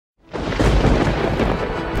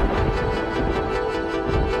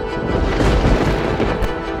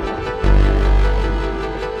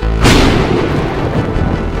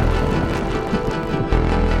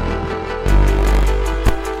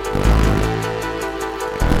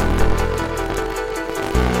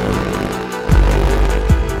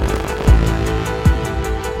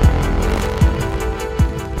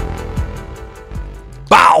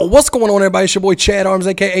What's going on, everybody? It's your boy Chad Arms,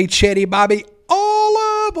 a.k.a. Chatty Bobby.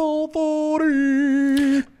 All about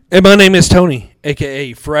 40. And my name is Tony,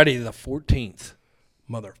 a.k.a. Friday the 14th.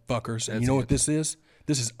 Motherfuckers. And you know what this is?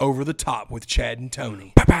 This is Over the Top with Chad and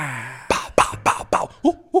Tony. Bow, bow, bow, bow.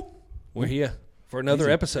 Ooh, ooh. We're here for another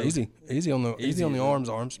episode. Easy on the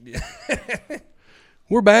arms.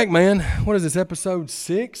 We're back, man. What is this, episode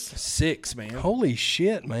 6? 6, man. Holy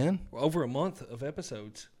shit, man. Over a month of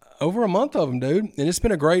episodes. Over a month of them, dude. And it's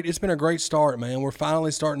been a great start, man. We're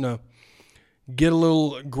finally starting to get a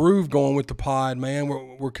little groove going with the pod, man.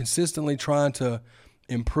 We're consistently trying to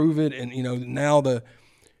improve it, and you know, now the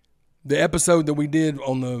episode that we did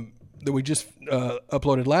that we just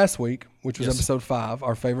uploaded last week, which was episode 5,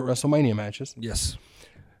 our favorite WrestleMania matches. Yes.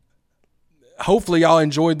 Hopefully y'all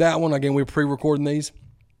enjoyed that one. Again, we're pre-recording these,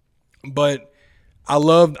 but I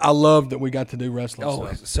loved that we got to do wrestling. Oh,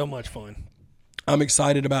 it's so much fun. I'm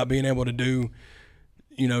excited about being able to do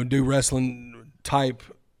wrestling type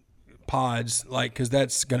pods, like, because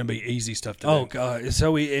that's going to be easy stuff to do. Oh God,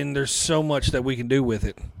 and there's so much that we can do with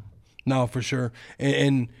it. No, for sure,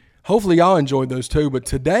 and hopefully y'all enjoyed those too. But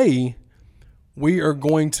today we are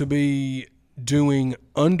going to be doing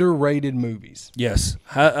underrated movies. Yes,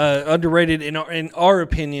 underrated in our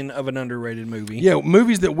opinion of an underrated movie. Yeah,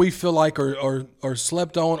 movies that we feel like are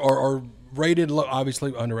slept on or rated low,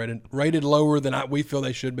 obviously underrated, rated lower than we feel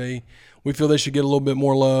they should be. We feel they should get a little bit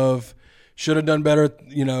more love. Should have done better,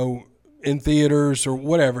 in theaters or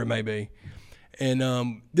whatever it may be.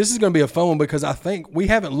 And this is going to be a fun one because I think we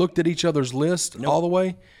haven't looked at each other's list all the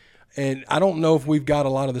way. And I don't know if we've got a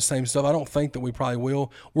lot of the same stuff. I don't think that we probably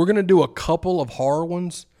will. We're going to do a couple of horror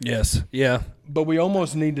ones. Yes. Yeah. But we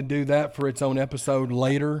almost need to do that for its own episode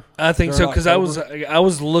later. I think so, because I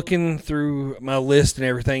was looking through my list and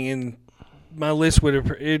everything, and my list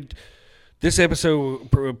this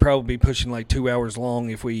episode would probably be pushing like 2 hours long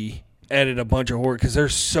if we added a bunch of horror, because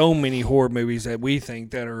there's so many horror movies that we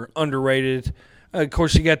think that are underrated. Of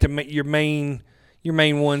course, you got your main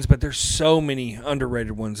ones, but there's so many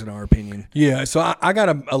underrated ones in our opinion. Yeah, so I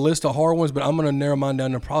got a list of horror ones, but I'm going to narrow mine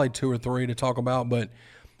down to probably 2 or 3 to talk about. But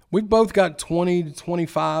we've both got 20 to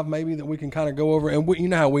 25 maybe that we can kind of go over, and you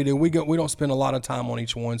know how we do. We don't spend a lot of time on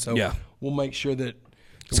each one, so we'll make sure that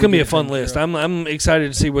it's going to be a fun list. I'm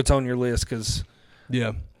excited to see what's on your list because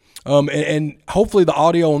and hopefully the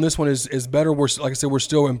audio on this one is better. Like I said, we're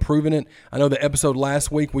still improving it. I know the episode last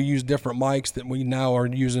week we used different mics that we now are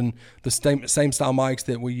using the same style mics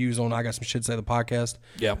that we use on I Got Some Shit to Say the podcast.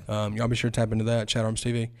 Yeah. Y'all be sure to tap into that, Chat Arms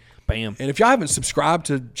TV. Bam. And if y'all haven't subscribed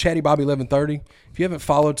to Chatty Bobby 1130, if you haven't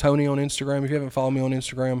followed Tony on Instagram, if you haven't followed me on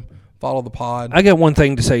Instagram, follow the pod. I got one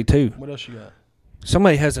thing to say too. What else you got?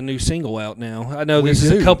 Somebody has a new single out now. I know this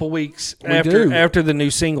is a couple weeks after the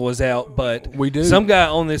new single is out, but some guy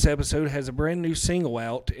on this episode has a brand new single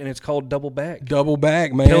out, and it's called Double Back. Double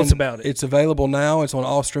Back, man. Tell us about it. It's available now. It's on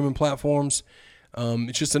all streaming platforms.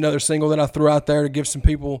 It's just another single that I threw out there to give some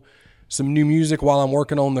people some new music while I'm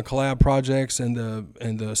working on the collab projects and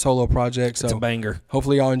the solo projects. It's a banger.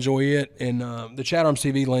 Hopefully y'all enjoy it. And the Chat Arms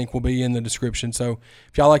TV link will be in the description. So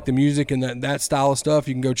if y'all like the music and that style of stuff,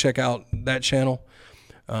 you can go check out that channel.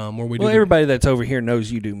 Where we everybody that's over here knows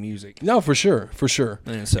you do music. No, for sure.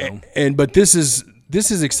 And so, but this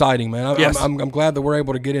is exciting, man. I'm glad that we're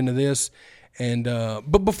able to get into this. And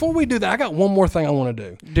but before we do that, I got one more thing I want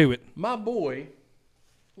to do. Do it. My boy,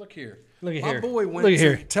 look here. My boy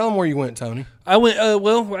went. Tell him where you went, Tony. I went.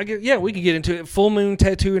 We can get into it. Full Moon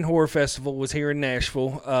Tattoo and Horror Festival was here in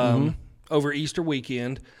Nashville over Easter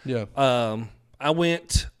weekend. Yeah. I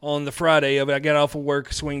went on the Friday of it. I got off of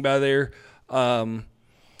work, swing by there.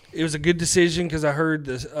 It was a good decision because I heard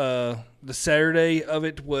the Saturday of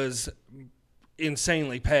it was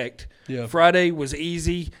insanely packed. Yeah. Friday was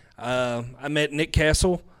easy. I met Nick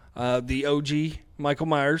Castle, the OG Michael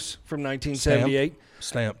Myers from 1978.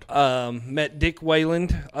 Stamped. Met Dick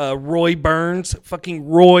Wayland, Roy Burns.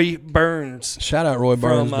 Shout out Roy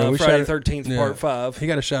Burns. From Friday the 13th, Part 5. He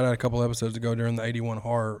got a shout out a couple episodes ago during the 81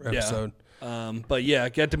 horror episode. But yeah, I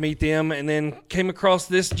got to meet them and then came across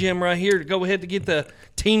this gem right here to go ahead to get the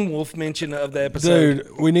Teen Wolf mention of the episode.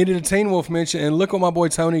 Dude, we needed a Teen Wolf mention, and look what my boy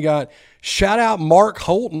Tony got. Shout out Mark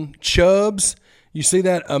Holton, Chubbs. You see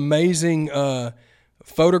that amazing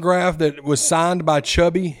photograph that was signed by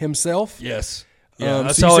Chubby himself? Yes. Yeah,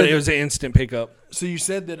 I saw it. It was an instant pickup. So you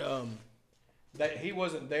said that that he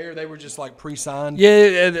wasn't there. They were just like pre-signed. Yeah,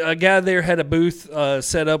 a guy there had a booth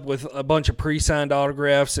set up with a bunch of pre-signed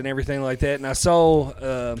autographs and everything like that. And I saw,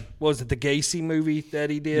 what was it, the Gacy movie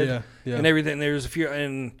that he did? Yeah. And everything. There was a few,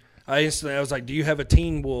 and I was like, "Do you have a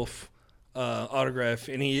Teen Wolf autograph?"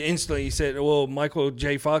 And he instantly said, "Well, Michael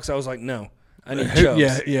J. Fox." I was like, "No." I need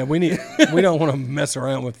Chubbs. Yeah. We don't want to mess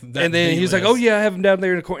around with that. And then he was like, D-list. "Oh yeah, I have him down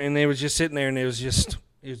there in the corner," and they was just sitting there, and it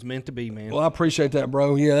was meant to be, man. Well, I appreciate that,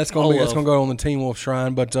 bro. Yeah, that's gonna go on the Teen Wolf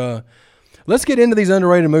Shrine. But let's get into these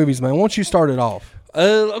underrated movies, man. Why don't you start it off?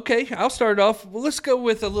 Okay, I'll start it off. Well, let's go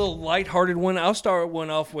with a little lighthearted one. I'll start one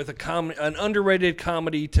off with an underrated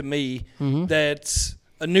comedy to me that's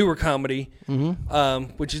a newer comedy,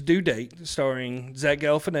 which is Due Date, starring Zach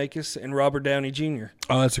Galifianakis and Robert Downey Jr.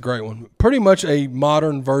 Oh, that's a great one. Pretty much a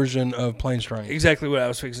modern version of Planes, Trains. Exactly what I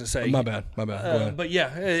was fixing to say. My bad. Go ahead. But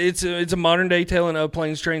yeah, it's a modern day telling of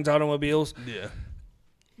planes, trains, automobiles. Yeah.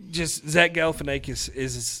 Just Zach Galifianakis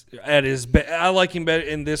is at his best. I like him better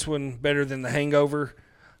in this one better than The Hangover.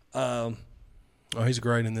 Oh, he's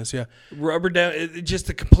great in this, yeah. Robert Downey, just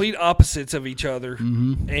the complete opposites of each other.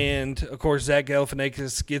 And, of course, Zach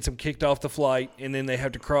Galifianakis gets him kicked off the flight, and then they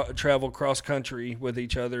have to travel cross-country with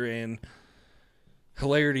each other, and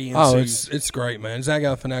hilarity ensues. Oh, it's great, man. Zach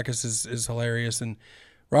Galifianakis is hilarious, and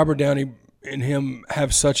Robert Downey and him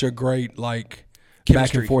have such a great, like,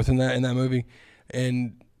 chemistry. Back and forth in that movie.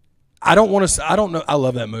 And I don't know. I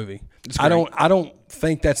love that movie. I don't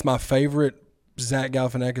think that's my favorite Zach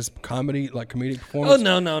Galifianakis comedic performance.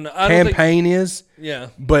 Oh, no. Campaign is. Yeah.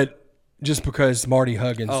 But just because Marty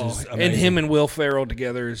Huggins is amazing. And him and Will Ferrell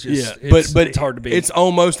together is just it's hard to beat. It's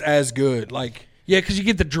almost as good. Like, yeah, because you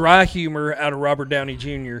get the dry humor out of Robert Downey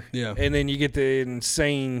Jr. Yeah. And then you get the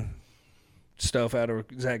insane stuff out of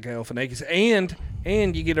Zach Galifianakis,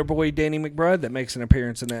 and you get our boy Danny McBride that makes an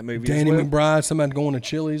appearance in that movie. Danny as well. McBride, somebody going to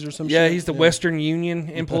Chili's or some shit. Yeah, he's the Western Union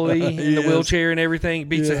employee in the wheelchair and everything.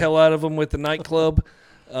 Beats the hell out of him with the nightclub.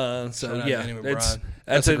 So yeah,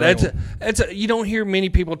 that's you don't hear many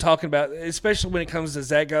people talking about, especially when it comes to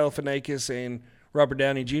Zach Galifianakis and Robert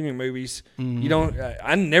Downey Jr. movies. You don't.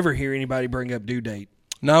 I never hear anybody bring up Due Date.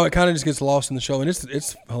 No, it kind of just gets lost in the show, and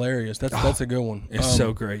it's hilarious. That's a good one. It's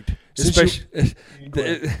so great,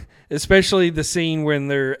 especially the scene when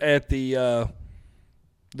they're at the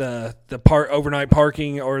overnight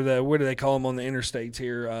parking, or the, what do they call them on the interstates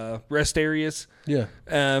here? Rest areas. Yeah.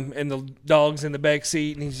 And the dog's in the back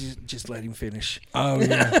seat, and he's just let him finish. Oh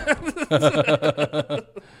yeah.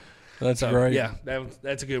 That's great. Yeah,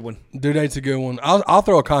 that's a good one. Due Date's a good one. I'll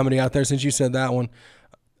throw a comedy out there since you said that one.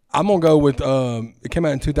 I'm going to go with, it came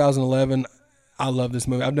out in 2011. I love this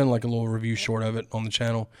movie. I've done like a little review short of it on the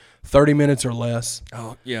channel. 30 minutes or less.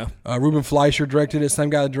 Oh, yeah. Ruben Fleischer directed it. Same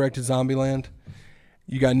guy that directed Zombieland.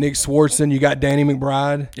 You got Nick Swartzen. You got Danny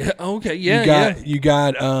McBride. Yeah. Okay. Yeah. You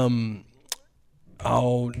got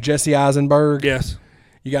Jesse Eisenberg. Yes.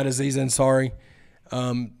 You got Aziz Ansari.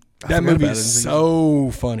 That movie is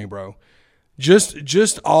so funny, bro.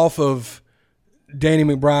 Just off of Danny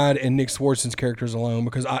McBride and Nick Swartzen's characters alone,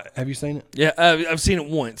 because have you seen it? Yeah, I've seen it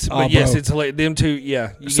once, but yes, it's hilarious. Them two,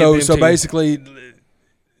 yeah. So basically,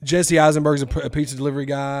 Jesse Eisenberg's a pizza delivery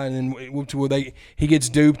guy, and then he gets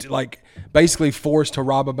duped, like basically forced to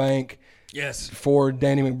rob a bank. Yes. For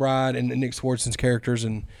Danny McBride and Nick Swartzen's characters,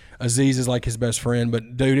 and Aziz is like his best friend.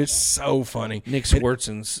 But dude, it's so funny. Nick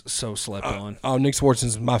Swartzen's so slept on. Oh, Nick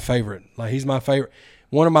Swartzen's my favorite. Like, he's my favorite.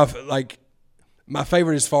 One of my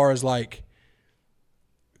favorite as far as like.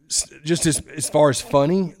 Just as far as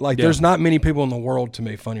funny, like there's not many people in the world to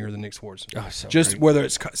me funnier than Nick Swartzen. Oh, so just great. Whether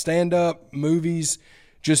it's stand up, movies,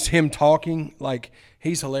 just him talking, like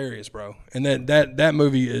he's hilarious, bro. And that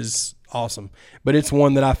movie is awesome. But it's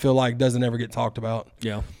one that I feel like doesn't ever get talked about.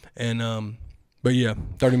 Yeah. And but yeah,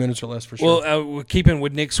 30 minutes or less for sure. Well, keeping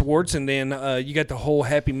with Nick Swartzen, then you got the whole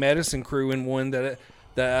Happy Madison crew in one that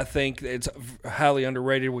I think it's highly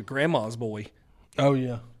underrated with Grandma's Boy. Oh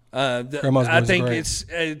yeah. I think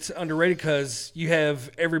it's underrated because you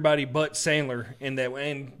have everybody but Sandler in that,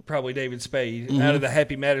 and probably David Spade out of the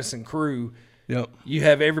Happy Madison crew. Yep. You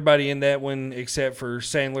have everybody in that one except for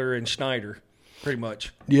Sandler and Schneider, pretty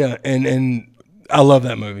much. Yeah, and I love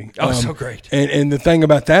that movie. Oh, so great. And the thing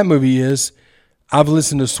about that movie is, I've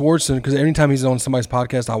listened to Swartzen because anytime he's on somebody's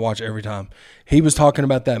podcast, I watch every time. He was talking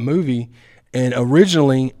about that movie, and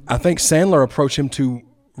originally, I think Sandler approached him to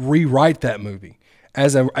rewrite that movie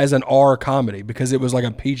as an R comedy, because it was like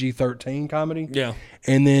a PG-13 comedy. Yeah.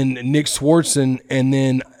 And then Nick Swartzen and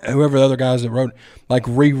then whoever the other guys that wrote, like,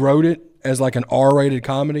 rewrote it as like an R-rated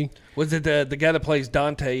comedy. Was it the guy that plays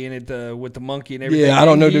Dante in it with the monkey and everything? Yeah, I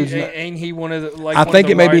don't know, dude. Ain't he one of the, like, I think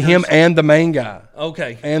it may be him and the main guy.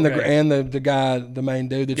 Okay. And the guy, the main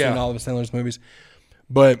dude that's in all of Sandler's movies.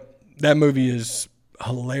 But that movie is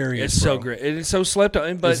hilarious. It's bro. so great. It's so slept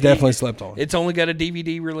on. But It's definitely slept on. It's only got a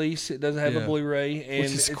DVD release. It doesn't have a Blu-ray, and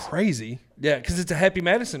which is crazy. Yeah, because it's a Happy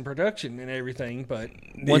Madison production and everything. But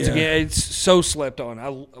once again, it's so slept on. I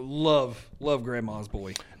love Grandma's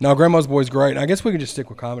Boy. No, Grandma's Boy is great. I guess we can just stick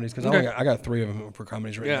with comedies because I got 3 of them for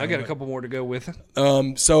comedies right now. Yeah, I got a couple more to go with.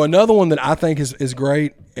 So another one that I think is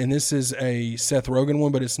great, and this is a Seth Rogen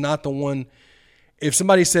one, but it's not the one. If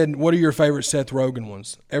somebody said, "What are your favorite Seth Rogen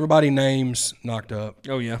ones?" Everybody names Knocked Up.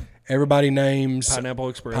 Oh yeah. Everybody names Pineapple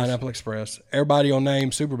Express. Everybody will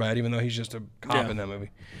name Superbad, even though he's just a cop in that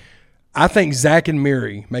movie. I think Zack and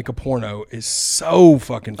Miri Make a Porno is so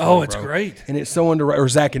fucking funny. Oh, it's bro. great. And it's so underrated. Or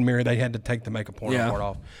Zack and Miri, they had to take the Make a Porno part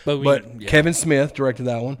off. But Kevin Smith directed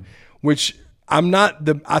that one, which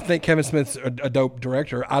I think Kevin Smith's a dope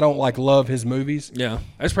director. I don't love his movies. Yeah.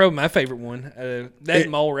 That's probably my favorite one. And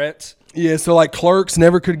Mallrats. Yeah, so Clerks,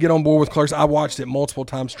 never could get on board with Clerks. I watched it multiple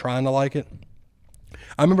times trying to like it.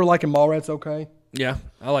 I remember liking Mallrats okay. Yeah,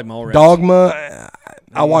 I like Mallrats. Dogma,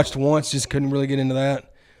 I watched once, just couldn't really get into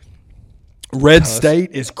that. Red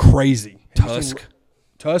State is crazy.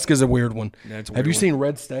 Tusk is a weird one. Have you seen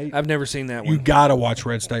Red State? I've never seen that one. You gotta watch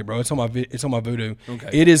Red State, bro. It's on my Vudu. Okay.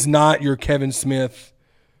 It is not your Kevin Smith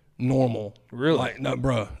normal. Really? No,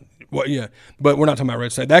 bro. Well, yeah, but we're not talking about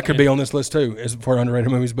Red State. That could be on this list too, as for underrated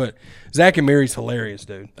movies. But Zack and Miri's hilarious,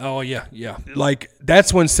 dude. Oh yeah.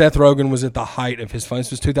 That's when Seth Rogen was at the height of his fun.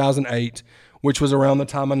 This was 2008, which was around the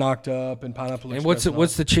time of Knocked Up and Pineapple Express. And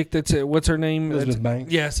what's the chick that's what's her name? Elizabeth Banks.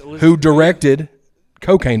 Yes, Elizabeth. Who directed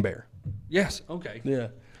Cocaine Bear? Yes. Okay. Yeah,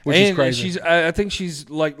 which is crazy. I think she's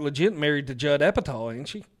legit married to Judd Apatow, ain't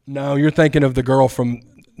she? No, you're thinking of the girl from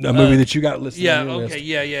a movie that you got listed. Yeah. on your Okay. list.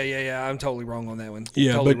 Yeah. I'm totally wrong on that one.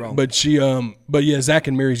 Yeah, totally wrong. but she Zack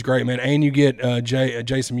and Miri's great, man. And you get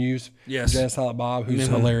Jason Mewes, yes, Jay and Silent Bob, who's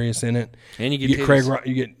hilarious in it. And you get Craig.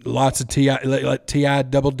 You get lots of T.I.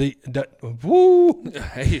 double D. Woo!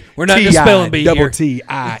 Hey, we're not just spelling bee double here.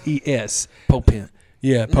 T.I.E.S. Poe Pimp.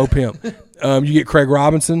 Yeah, Poe Pimp. You get Craig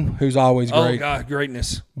Robinson, who's always great. Oh God,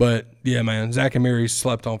 greatness. But yeah, man, Zack and Miri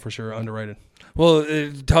slept on for sure, underrated. Well,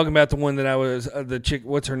 talking about the one that I was the chick.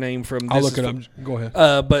 What's her name from? I'll look it up. Go ahead.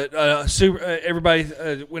 Everybody,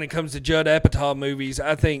 when it comes to Judd Apatow movies,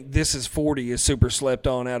 I think This Is 40 is super slept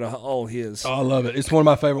on out of all his. Oh, I love it. It's one of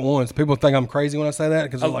my favorite ones. People think I'm crazy when I say that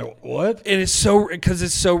because they're like, "What?" And it's so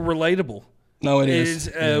relatable. No, it is.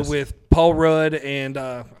 is. With Paul Rudd and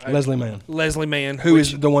Leslie Mann. Leslie Mann, who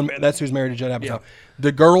is the one? That's who's married to Judd Apatow. Yeah.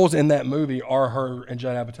 The girls in that movie are her and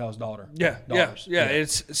Judd Apatow's daughter. Daughters. Yeah.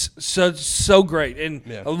 It's so great, and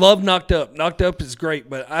I love Knocked Up. Knocked Up is great,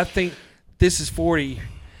 but I think This Is 40.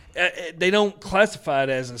 They don't classify it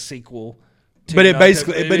as a sequel. But it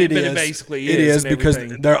basically is because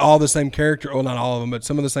everything. they're all the same character. Well, not all of them, but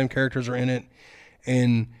some of the same characters are in it,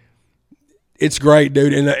 and it's great,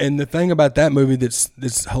 dude. And the thing about that movie that's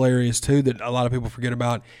hilarious too, that a lot of people forget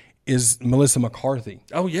about, is Melissa McCarthy.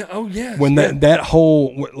 Oh yeah. When that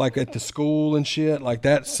whole at the school and shit,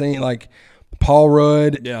 that scene, Paul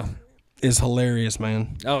Rudd, is hilarious,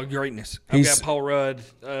 man. Oh, greatness! I've got Paul Rudd.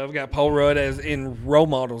 I've got Paul Rudd as in Role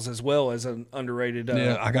Models as well as an underrated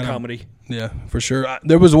comedy. Yeah, for sure.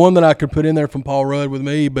 There was one that I could put in there from Paul Rudd with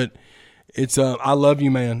me, but it's I Love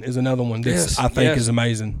You, Man is another one that I think is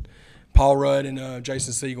amazing. Paul Rudd and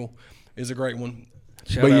Jason Segel is a great one.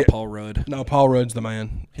 Shout out Paul Rudd. No, Paul Rudd's the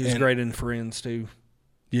man. He's great in Friends too.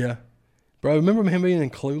 Yeah, bro. Remember him being in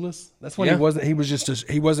Clueless? That's when he wasn't. He was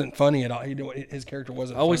he wasn't funny at all. His character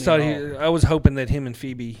wasn't. I always funny thought I was hoping that him and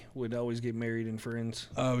Phoebe would always get married in Friends.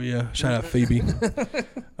 Oh yeah, shout out Phoebe.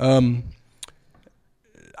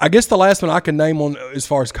 I guess the last one I could name on as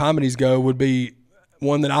far as comedies go would be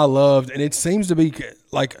one that I loved, and it seems to be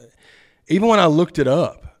even when I looked it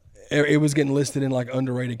up, it was getting listed in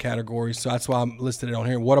underrated categories, so that's why I listed it on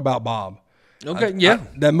here. What About Bob? Okay,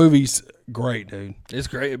 that movie's great, dude. It's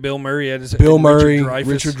great. Bill Murray,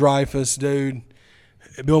 Richard Dreyfuss, dude.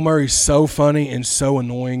 Bill Murray's so funny and so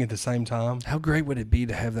annoying at the same time. How great would it be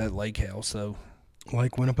to have that lake house, though?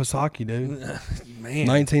 Lake Winnipesaukee, dude. Man,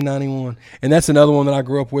 1991, and that's another one that I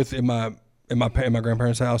grew up with in my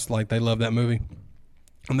grandparents' house. They love that movie,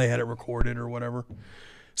 and they had it recorded or whatever.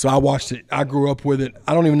 So I watched it. I grew up with it.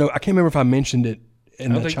 I don't even know. I can't remember if I mentioned it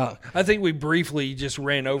in the child. I think we briefly just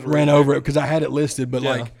ran over it because I had it listed.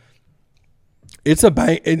 But it's a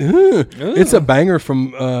bang. It's a banger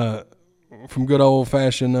from good old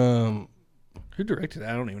fashioned. Who directed it?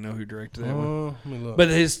 I don't even know who directed that one. Let me look. But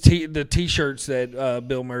the T-shirts that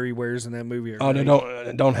Bill Murray wears in that movie are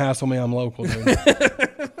great. Don't hassle me. I'm local, dude.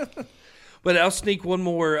 But I'll sneak one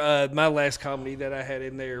more. My last comedy that I had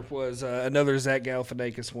in there was another Zach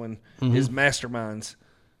Galifianakis one. Is Masterminds.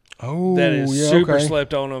 Oh, that is yeah, super okay.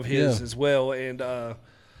 slept on of his Yeah. as well, and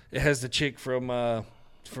it has the chick from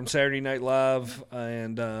Saturday Night Live,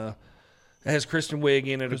 and it has Kristen Wiig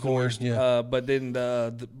in it, Kristen of course. Wiig, yeah. But then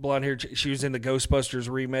the blonde hair, she was in the Ghostbusters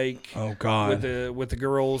remake. Oh, God. with the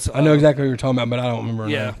girls. I know exactly what you're talking about, but I don't remember her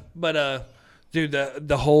Yeah, name. but dude,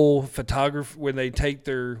 the whole photography when they take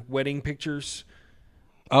their wedding pictures.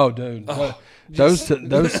 Oh, dude. Those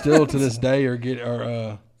still to this day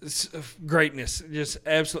are Greatness, just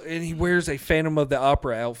absolutely. And he wears a Phantom of the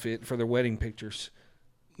Opera outfit for their wedding pictures.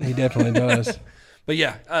 he definitely does. But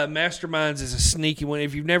yeah, Masterminds is a sneaky one.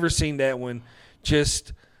 If you've never seen that one,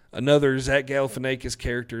 just another Zach Galifianakis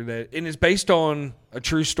character that, and it's based on a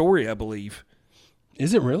true story, I believe.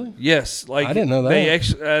 Is it really? Yes, like I didn't know that. They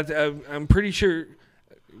actually, I'm pretty sure,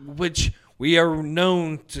 which we are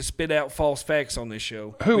known to spit out false facts on this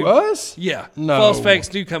show. Who, us? Yeah, No. false facts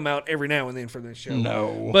do come out every now and then for this show.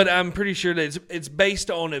 No. But I'm pretty sure that it's based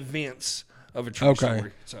on events of a true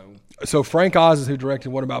story. So Frank Oz is who directed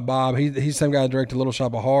What About Bob? He's the same guy who directed Little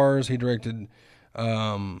Shop of Horrors. He directed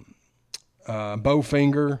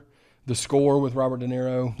Bowfinger, The Score with Robert De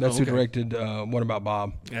Niro. That's who directed What About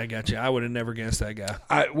Bob. I got you. I would have never guessed that guy.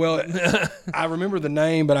 I remember the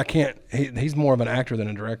name, but I can't. He's more of an actor than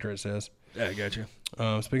a director, it says. Yeah, I got you.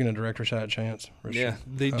 Speaking of director, shout out Chance. Yeah,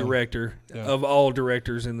 the director of all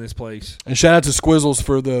directors in this place. And shout out to Squizzles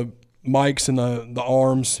for the mics and the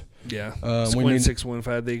arms. Yeah, Squint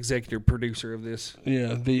 615, the executive producer of this.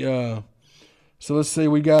 Yeah, so let's see.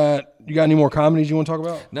 You got any more comedies you want to talk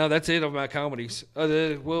about? No, that's it of my comedies.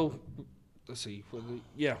 Well, let's see.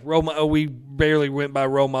 We barely went by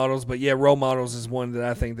role models, but yeah, role models is one that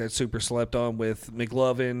I think that's super slept on with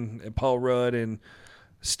McLovin and Paul Rudd and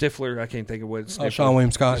Stifler. I can't think of what Stifler. Sean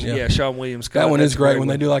William Scott. Yeah, Sean William Scott. That one That's is great a when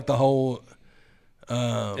they do like the whole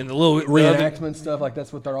and the little reenactment stuff. Like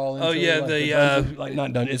that's what they're all into. Oh yeah, like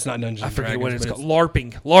it's not Dungeons. I forget and what it's Dragons,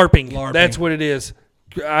 called. LARPing. That's what it is.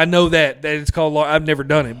 I know that it's called. I've never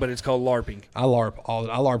done it, but it's called LARPing. I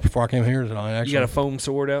LARP before I came here tonight. Actually, You got a foam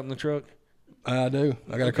sword out in the truck? I do.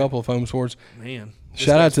 I got a couple of foam swords. Man,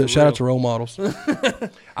 Shout out to role models.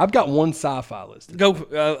 I've got one sci-fi list. Go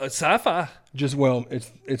sci-fi. It's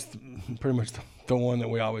pretty much the one that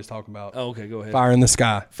we always talk about. Oh, okay, go ahead. Fire in the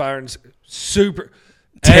Sky. Super.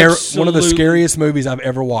 One of the scariest movies I've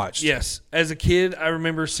ever watched. Yes, as a kid, I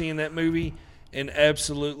remember seeing that movie and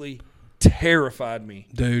absolutely terrified me,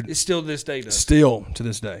 dude. It still to this day does. Still to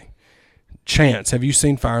this day. Chance, have you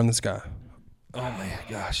seen Fire in the Sky? Oh my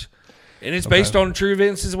gosh, and it's based on true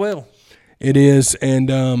events as well. It is, and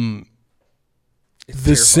the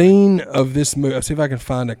terrifying. scene of this movie. I'll see if I can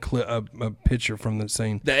find a picture from the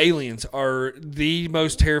scene. The aliens are the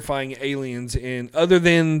most terrifying aliens other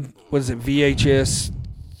than VHS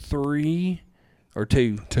 3 or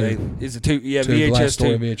 2? Is it 2? Yeah, VHS VHS 2. Last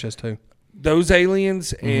story, VHS 2. Those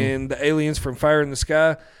aliens and the aliens from Fire in the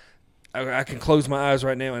Sky. I can close my eyes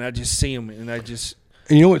right now and I just see them and And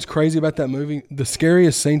you know what's crazy about that movie? The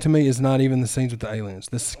scariest scene to me is not even the scenes with the aliens.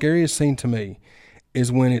 The scariest scene to me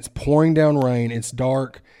is when it's pouring down rain, it's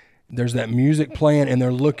dark, there's that music playing, and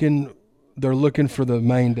they're looking for the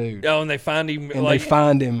main dude. Oh, and they find him. And they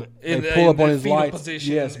find him. They pull up on his lights.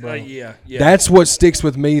 Position. Yes, bro. Yeah. That's what sticks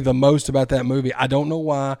with me the most about that movie. I don't know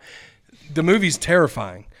why. The movie's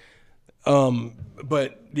terrifying.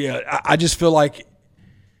 But yeah, I just feel like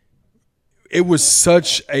it was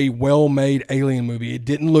such a well-made alien movie. It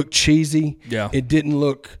didn't look cheesy. Yeah. It didn't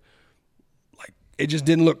look it just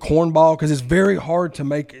didn't look cornball because it's very hard to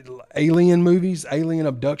make alien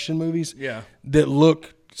abduction movies that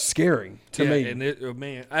look scary to me.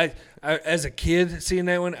 And I as a kid seeing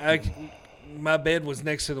that one, my bed was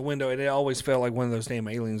next to the window and it always felt like one of those damn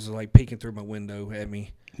aliens was like peeking through my window at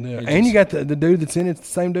me. Yeah. And you got the dude that's in it, it's the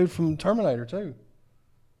same dude from Terminator too.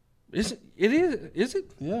 Is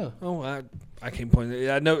it? Yeah. Oh, I can't point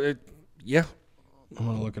it. I know it. Yeah. I'm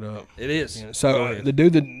gonna look it up. It is. Yeah. So the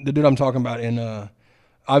dude I'm talking about in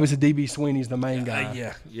obviously DB Sweeney's the main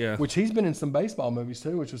guy. Yeah. Which he's been in some baseball movies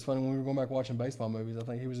too, which was funny when we were going back watching baseball movies. I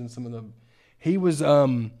think he was in some of the. He was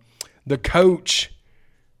the coach.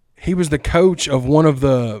 He was the coach of one of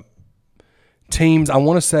the teams. I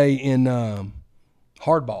want to say in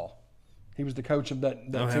hardball. He was the coach of that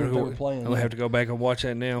team that they were playing. I'll have to go back and watch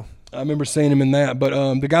that now. I remember seeing him in that, but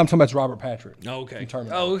the guy I'm talking about is Robert Patrick. Oh, okay.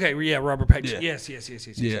 Oh, okay. Yeah, Robert Patrick. Yeah.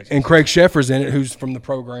 Yes. And Craig Sheffer's in it, who's from The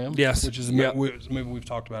Program. Yes. Which is a movie we've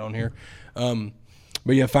talked about on here.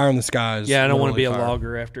 But yeah, Fire in the Sky is I don't want to be a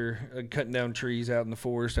logger after cutting down trees out in the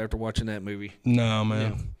forest after watching that movie. No,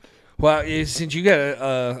 man. Yeah. Well, since you got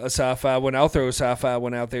a sci-fi one, I'll throw a sci-fi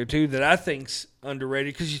one out there too that I think's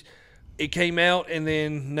underrated because it came out and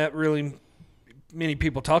then not really many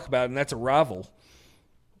people talk about, and that's Arrival.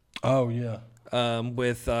 Oh yeah.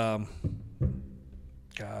 With God,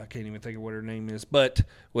 I can't even think of what her name is, but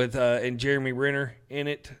with and Jeremy Renner in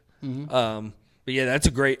it. But yeah, that's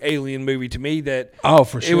a great alien movie to me. That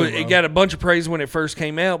for sure. It got a bunch of praise when it first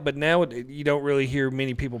came out, but now you don't really hear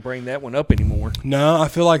many people bring that one up anymore. No, I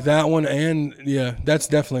feel like that one, and that's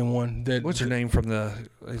definitely one. What's her name from the?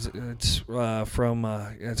 It's from.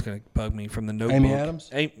 That's gonna bug me from the Notebook. Amy Adams.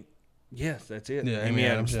 Yes, that's it. Yeah, Amy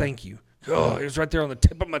Adams. yeah. Thank you. Oh, it was right there on the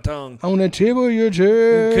tip of my tongue. On the tip of your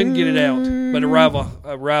tongue. Couldn't get it out. But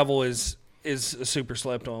Arrival is a super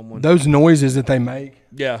slept on one. Those noises that they make.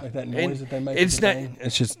 Yeah, like that noise that they make. It's not.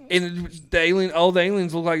 It's just. And all the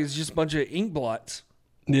aliens look like it's just a bunch of ink blots.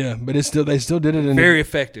 Yeah, but they still did it. Very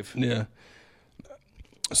effective. Yeah.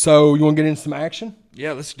 So you want to get into some action?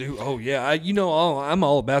 Yeah, let's do. Oh yeah, I'm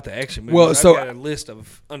all about the action movies. Well, I've got a list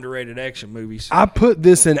of underrated action movies. I put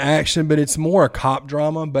this in action, but it's more a cop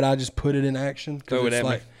drama. But I just put it in action Throw it it's at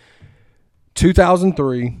like me.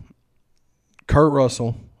 2003. Kurt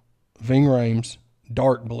Russell, Ving Rhames,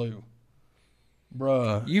 Dark Blue.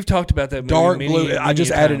 Bruh. You've talked about that movie. Dark many, Blue. many I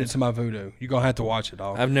just added it times. to my voodoo. You're going to have to watch it,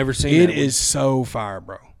 dog. I've never seen it. It Is so fire,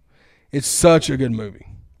 bro. It's such a good movie.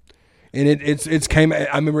 And it's came. I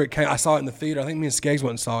remember it came. I saw it in the theater. I think me and Skeggs went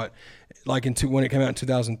and saw it, like when it came out in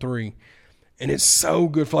 2003. And it's so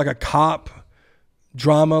good for like a cop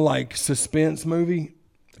drama, like suspense movie.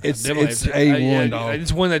 It's A1, dog.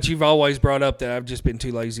 It's one that you've always brought up that I've just been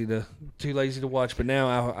too lazy to watch. But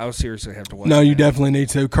now I'll seriously have to watch. No, it you now. definitely need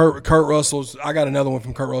to. Kurt Russell's. I got another one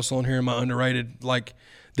from Kurt Russell in here in my underrated, like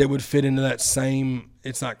that would fit into that same.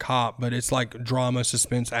 It's not cop, but it's like drama,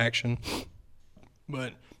 suspense, action.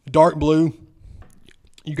 But Dark Blue,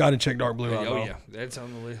 you got to check Dark Blue out. Oh dog. yeah, that's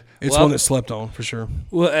on the list. It's one that's slept on for sure.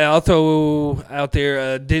 Well, I'll throw out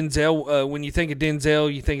there Denzel. When you think of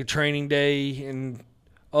Denzel, you think of Training Day and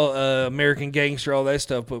American Gangster, all that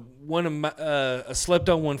stuff. But one of my a slept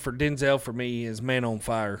on one for Denzel for me is Man on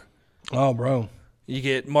Fire. Oh, bro. You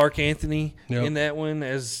get Mark Anthony Yep. in that one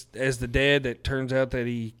as the dad that turns out that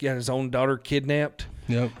he got his own daughter kidnapped.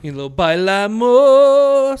 Yep. You little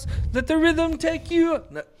bailamos, let the rhythm take you.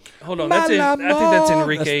 No, hold on, that's it. I think that's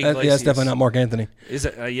Enrique Iglesias. Yeah, that's definitely not Mark Anthony. Is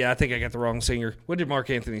it? Yeah, I think I got the wrong singer. What did Mark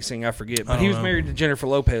Anthony sing? I forget. But I don't he was know. married to Jennifer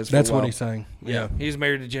Lopez. For That's a while. what he sang. Yeah. He was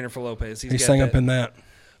married to Jennifer Lopez. He sang up in that.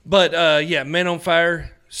 But Man on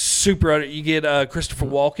Fire, super. You get Christopher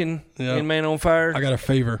Walken in Man on Fire. I got a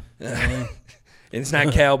fever. And it's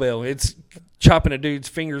not cowbell. It's chopping a dude's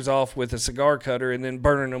fingers off with a cigar cutter and then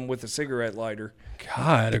burning them with a cigarette lighter.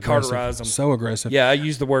 God, To aggressive. cauterize them. So aggressive. Yeah, I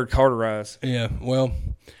use the word cauterize. Yeah, well,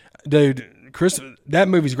 dude, Chris, that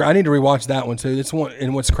movie's great. I need to rewatch that one too. It's one,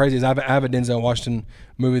 and what's crazy is I have a Denzel Washington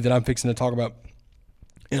movie that I'm fixing to talk about,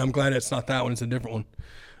 and I'm glad it's not that one. It's a different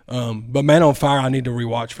one. But Man on Fire, I need to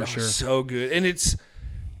rewatch for sure. So good, and it's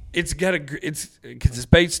because it's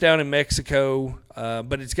based down in Mexico,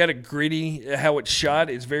 but it's got a gritty. How it's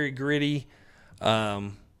shot is very gritty.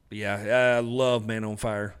 Yeah, I love Man on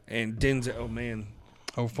Fire and Denzel. Oh man.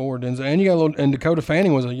 For Denzel, and you got a little, and Dakota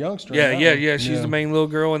Fanning was a youngster. Yeah, in that yeah. one. She's the main little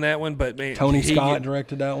girl in that one. But man, Tony Scott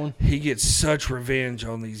directed that one. He gets such revenge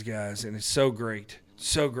on these guys, and it's so great,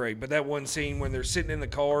 so great. But that one scene when they're sitting in the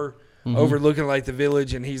car overlooking like the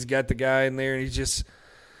village, and he's got the guy in there, and he's just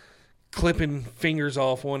clipping fingers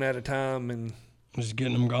off one at a time, and Just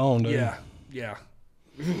getting them gone, dude. yeah,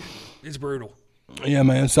 it's brutal. Yeah,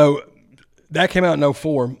 man. So that came out in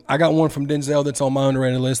 2004. I got one from Denzel that's on my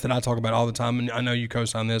underrated list that I talk about all the time, and I know you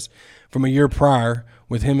co-signed this, from a year prior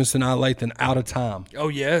with him and Sanaa Lathan, Out of Time. Oh,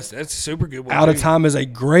 yes, that's a super good one. Out of too. Time is a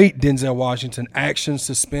great Denzel Washington action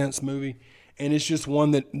suspense movie, and it's just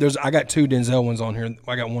one that I got two Denzel ones on here.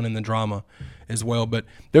 I got one in the drama as well, but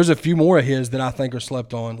there's a few more of his that I think are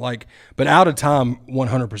slept on. But Out of Time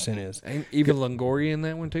 100% is. Ain't Eva Longoria in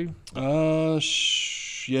that one too?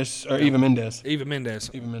 Yes, or Eva Mendes. Eva Mendes.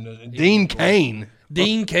 Dean Cain.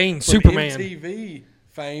 Dean Cain, From Superman. MTV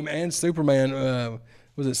fame and Superman.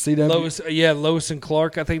 Was it CW? Lois and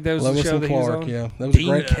Clark. I think that was Lois the show and that he was Clark, on. yeah. That was Dean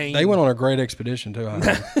great. Cain. They went on a great expedition, too. I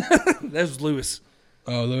think. That was Lewis.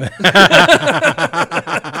 Oh, Lewis.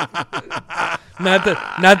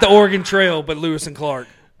 Not the Oregon Trail, but Lewis and Clark.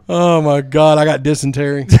 Oh, my God. I got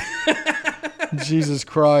dysentery. Jesus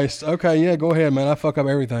Christ. Okay, yeah, go ahead, man. I fuck up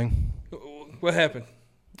everything. What happened?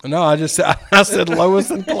 No, I said Lois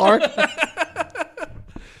and Clark.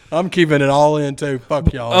 I'm keeping it all in, too.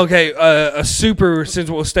 Fuck y'all. Okay, since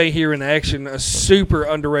we'll stay here in action, a super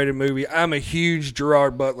underrated movie. I'm a huge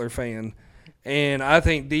Gerard Butler fan, and I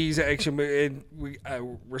think these action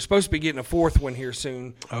we're supposed to be getting a fourth one here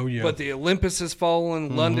soon. Oh, yeah. But the Olympus Has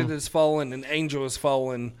Fallen, London Has Fallen, and Angel Has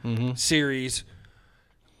Fallen series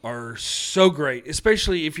are so great,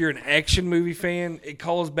 especially if you're an action movie fan. It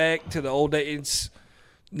calls back to the old days. It's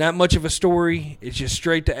not much of a story. It's just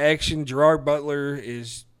straight to action. Gerard Butler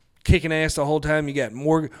is kicking ass the whole time. You got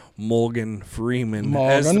Morgan Freeman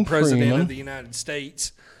as the president of the United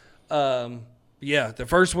States. Yeah, the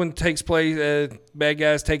first one takes place, bad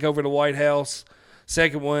guys take over the White House.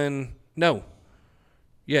 Second one, no.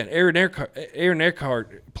 Yeah, Aaron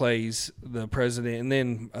Eckhart plays the president, and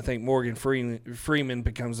then I think Morgan Freeman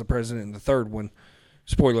becomes the president in the third one.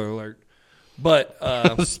 Spoiler alert. But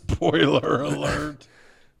spoiler alert.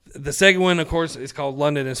 The second one, of course, is called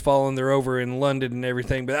London Has Fallen. They're over in London and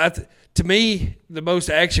everything. But to me, the most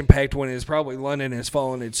action-packed one is probably London Has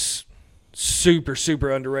Fallen. It's super, super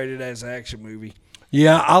underrated as an action movie.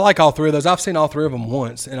 Yeah, I like all three of those. I've seen all three of them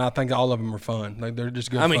once, and I think all of them are fun. Like, they're just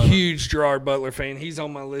good. I'm a huge Gerard Butler fan. He's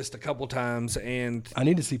on my list a couple times, and I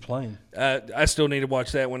need to see Plane. I still need to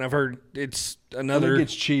watch that one. I've heard it's another. When it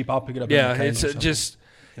gets cheap, I'll pick it up. Yeah, it's just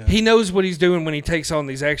he knows what he's doing when he takes on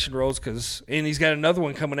these action roles. And he's got another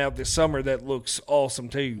one coming out this summer that looks awesome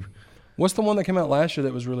too. What's the one that came out last year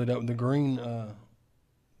that was really dope? The Green,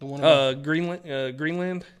 the one.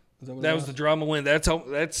 Greenland. That was the drama one. That's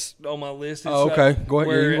on my list. Oh, okay. Go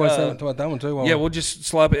ahead. You want to talk about that one too? We'll just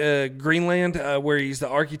slap Greenland, where he's the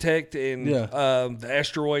architect and the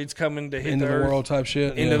asteroids coming to hit into the the Earth, world type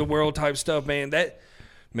shit. into the world type stuff.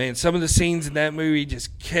 Man, some of the scenes in that movie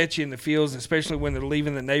just catch you in the feels, especially when they're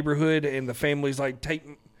leaving the neighborhood and the family's like, take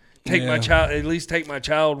my child, at least take my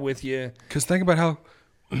child with you. Because think about how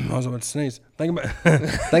I was about to sneeze. Think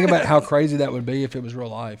about how crazy that would be if it was real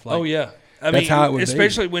life. Like, oh yeah. That's how it would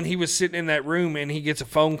especially when he was sitting in that room and he gets a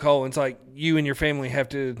phone call and it's like, you and your family have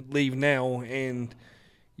to leave now and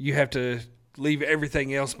you have to leave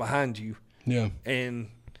everything else behind you. Yeah. And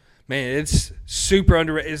man, it's super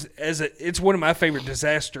underrated. It's one of my favorite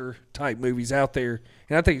disaster type movies out there,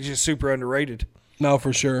 and I think it's just super underrated. No,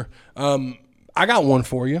 for sure. I got one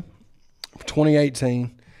for you.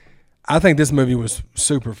 2018. I think this movie was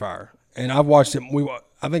super fire, and I've watched it.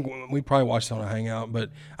 I think we probably watched it on a hangout,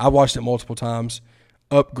 but I watched it multiple times.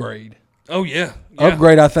 Upgrade. Oh yeah.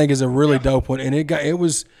 Upgrade. I think is a really dope one, and it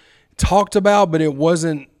was talked about, but it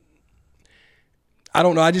wasn't. I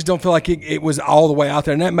don't know. I just don't feel like it was all the way out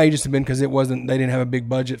there, and that may just have been because it wasn't. They didn't have a big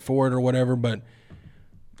budget for it or whatever. But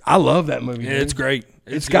I love that movie. Yeah, it's great.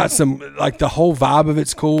 It's got some like the whole vibe of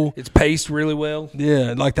it's cool. It's paced really well.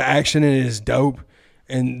 Yeah, like the action in it is dope,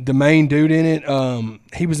 and the main dude in it,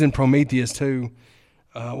 he was in Prometheus too.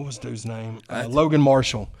 What was the dude's name? Logan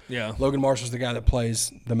Marshall. Yeah, Logan Marshall's the guy that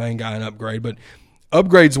plays the main guy in Upgrade. But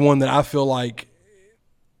Upgrade's one that I feel like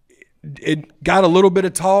it got a little bit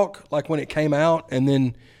of talk like when it came out, and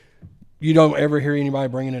then you don't ever hear anybody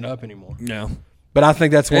bringing it up anymore. No. But I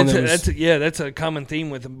think that's one that's a common theme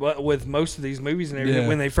with most of these movies and everything. Yeah.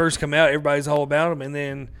 When they first come out, everybody's all about them, and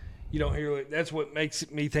then you don't hear it. That's what makes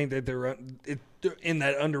me think that they're in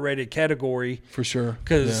that underrated category. For sure.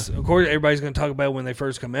 Because, of course, everybody's going to talk about it when they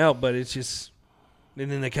first come out, but it's just – and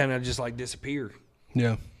then they kind of just, like, disappear.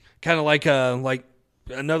 Yeah. Kind of like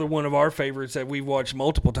another one of our favorites that we've watched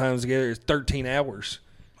multiple times together is 13 Hours.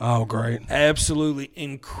 Oh, great. Absolutely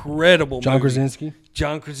incredible John movie.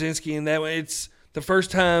 John Krasinski in that one. It's the first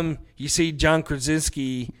time you see John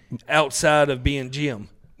Krasinski outside of being Jim.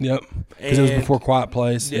 Yep. Because it was before Quiet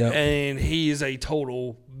Place. Yep. And he is a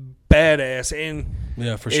total badass. And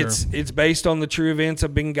yeah, for sure. It's based on the true events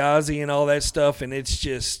of Benghazi and all that stuff. And it's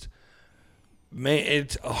just, man,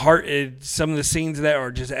 it's some of the scenes of that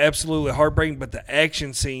are just absolutely heartbreaking. But the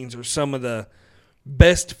action scenes are some of the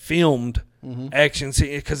best filmed action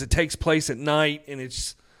scenes because it takes place at night, and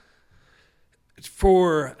it's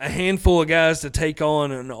for a handful of guys to take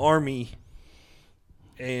on an army,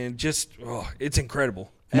 and just it's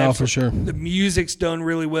incredible. No, Absolutely. For sure. The music's done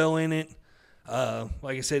really well in it.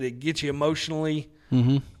 Like I said, it gets you emotionally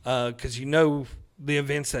because you know the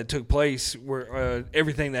events that took place, where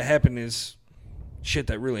everything that happened is shit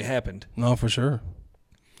that really happened. No, for sure.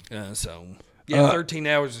 13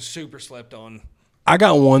 Hours is super slept on. I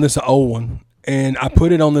got one. This is an old one, and I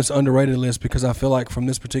put it on this underrated list because I feel like from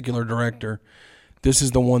this particular director, this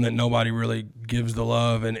is the one that nobody really gives the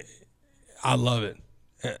love, and I love it.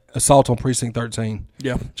 Assault on Precinct 13.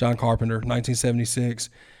 Yeah. John Carpenter,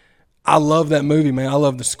 1976. I love that movie, man. I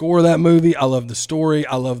love the score of that movie. I love the story.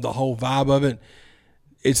 I love the whole vibe of it.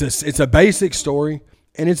 It's a basic story,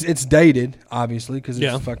 and it's dated, obviously, because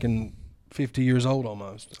it's fucking 50 years old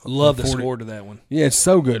almost. I love the score to that one. Yeah, it's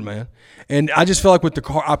so good, man. And I just feel like with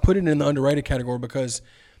I put it in the underrated category because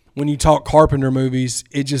when you talk Carpenter movies,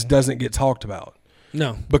 it just doesn't get talked about.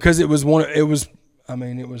 No. Because it was I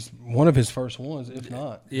mean, it was one of his first ones, if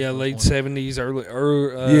not. Yeah, late 70s,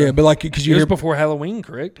 early. Yeah, but like because it was before Halloween,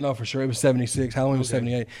 correct? No, for sure. It was 76. Halloween was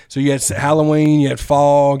 78. So you had Halloween, you had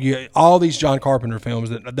Fog, you had all these John Carpenter films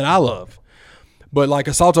that I love. But like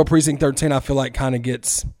Assault on Precinct 13, I feel like kind of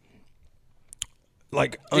gets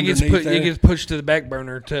like it gets pushed to the back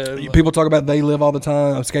burner. To people talk about They Live all the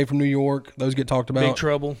time, Escape from New York. Those get talked about.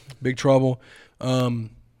 Big Trouble.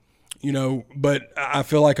 You know, but I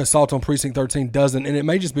feel like Assault on Precinct 13 doesn't, and it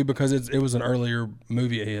may just be because it was an earlier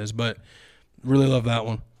movie of his, but really love that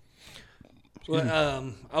one.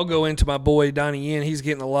 Well, I'll go into my boy Donnie Yen. He's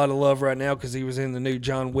getting a lot of love right now because he was in the new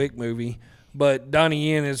John Wick movie. But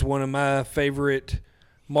Donnie Yen is one of my favorite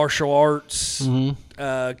martial arts,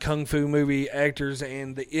 kung fu movie actors,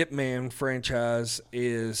 and the Ip Man franchise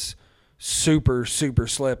is super, super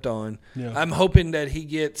slept on. Yeah. I'm hoping that he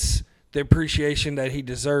gets the appreciation that he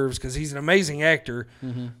deserves because he's an amazing actor,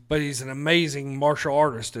 but he's an amazing martial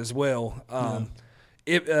artist as well.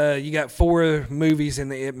 You got 4 movies in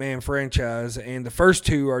the Ip Man franchise, and the first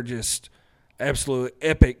 2 are just absolutely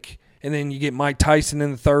epic. And then you get Mike Tyson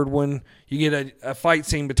in the third one. You get a fight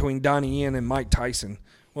scene between Donnie Yen and Mike Tyson.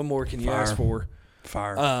 What more can you ask for?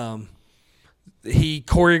 Fire. He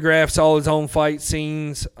choreographs all his own fight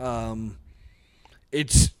scenes.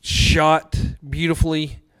 It's shot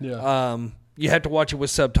beautifully. Yeah. You have to watch it with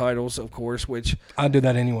subtitles, of course, which I do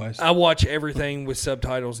that anyways. I watch everything with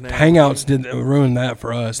subtitles now. Hangouts did ruin that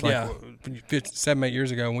for us. Like 7, 8 years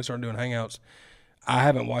ago when we started doing Hangouts, I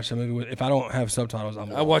haven't watched a movie if I don't have subtitles.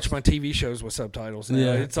 I watch my TV shows with subtitles now.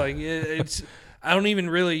 Yeah. It's like it's. I don't even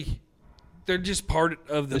really. They're just part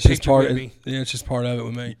of the picture with me. Yeah, it's just part of it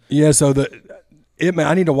with me. Yeah, so the Ip Man,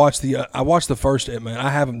 I need to watch the. I watched the first Ip Man. I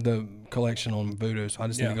have the collection on Vudu, so I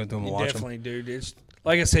just need to go through them and watch definitely, them. Dude. It's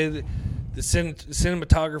like I said, the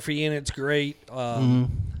cinematography in it's great.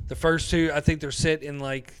 The first 2, I think they're set in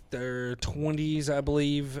like their 20s, I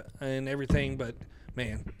believe, and everything. But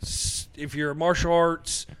man, if you're a martial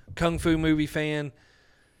arts kung fu movie fan,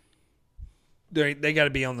 they got to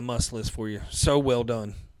be on the must list for you. So well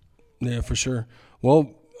done. Yeah, for sure.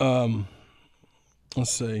 Well, let's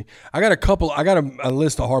see. I got a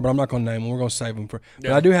list of hard, but I'm not going to name them. We're going to save them for. Yeah.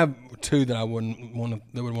 But I do have 2 that I would want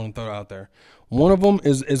to throw out there. One of them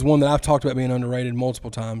is one that I've talked about being underrated multiple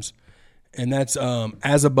times, and that's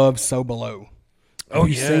As Above, So Below. Have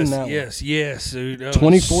you seen that one? Yes, dude.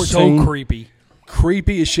 2014. So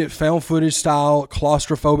creepy as shit. Found footage style,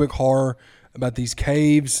 claustrophobic horror about these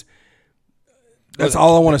caves. That's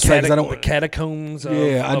all I want to say because I don't. The catacombs of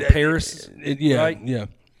Paris. Right? Yeah.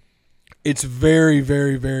 It's very,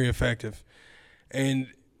 very, very effective, and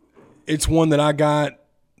it's one that I got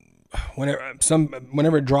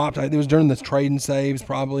whenever it dropped. It was during the trade and saves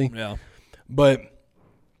probably. Yeah. But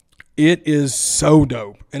it is so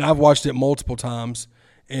dope, and I've watched it multiple times,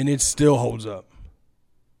 and it still holds up.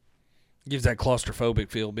 Gives that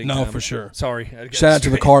claustrophobic feel. Big no, time. for sure. Sorry. Shout out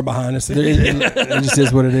to the car behind us. It just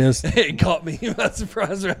is what it is. It caught me by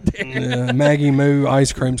surprise right there. Yeah, Maggie Moo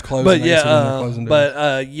ice cream's closing.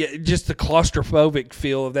 But just the claustrophobic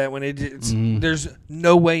feel of that one. There's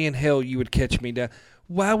no way in hell you would catch me down.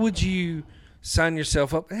 Why would you sign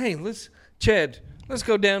yourself up? Hey, let's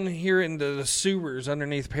go down here into the sewers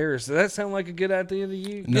underneath Paris. Does that sound like a good idea to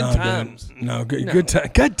you? Good times. Dude. No, good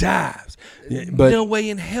times. Yeah, but no way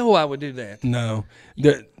in hell I would do that. No.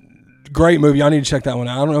 Great movie. I need to check that one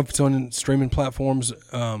out. I don't know if it's on streaming platforms,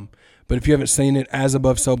 but if you haven't seen it, As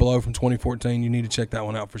Above, So Below from 2014, you need to check that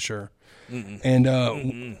one out for sure.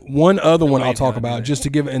 And one other one I'll talk about just to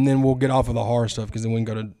give, and then we'll get off of the horror stuff because then we can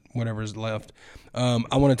go to whatever's left.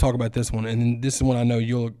 I want to talk about this one, and then this is one I know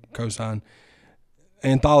you'll co-sign.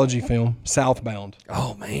 Anthology film, Southbound.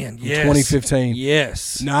 Oh man, yes. 2015.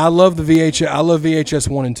 Yes. Now I love the VHS. I love VHS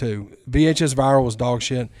 1 and 2. VHS Viral was dog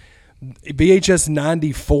shit. VHS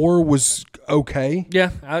 94 was okay. Yeah,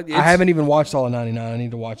 I haven't even watched all of 99. I need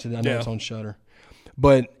to watch it. I know it's on Shudder.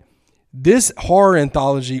 But this horror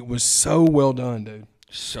anthology was so well done, dude.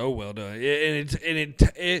 So well done.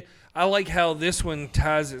 I like how this one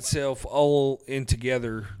ties itself all in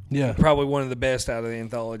together. Yeah, probably one of the best out of the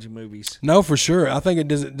anthology movies. No, for sure. I think it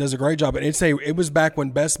does a great job. And it was back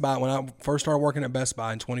when Best Buy, when I first started working at Best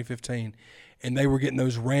Buy in 2015, and they were getting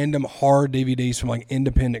those random horror DVDs from like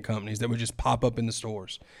independent companies that would just pop up in the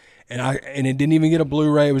stores. And it didn't even get a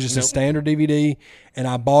Bluray. It was just a standard DVD. And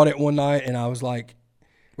I bought it one night, and I was like,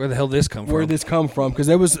 where the hell did this come from? Where did this come from? Because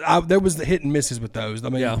there was the hit and misses with those. I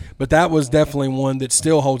mean, but that was definitely one that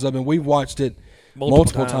still holds up, and we've watched it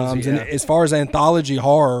multiple times. Yeah. And as far as anthology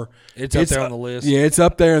horror, it's up there on the list. Yeah, it's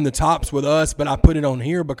up there in the tops with us. But I put it on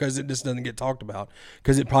here because it just doesn't get talked about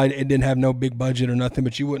because it didn't have no big budget or nothing.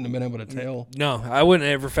 But you wouldn't have been able to tell. No, I wouldn't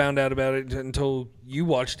have ever found out about it until you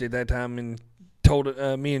watched it that time and told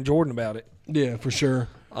me and Jordan about it. Yeah, for sure.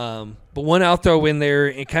 But one I'll throw in there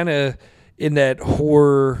and kind of in that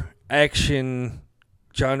horror action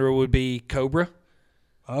genre would be Cobra.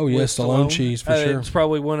 Oh, yeah, Stallone cheese for sure. It's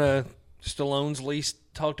probably one of Stallone's least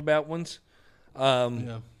talked about ones.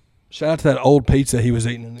 Yeah. Shout out to that old pizza he was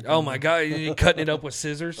eating. In the oh, my God. Cutting it up with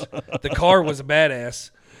scissors. The car was a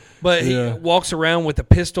badass. But he walks around with a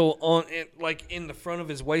pistol on it, like in the front of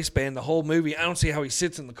his waistband the whole movie. I don't see how he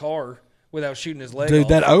sits in the car without shooting his leg off.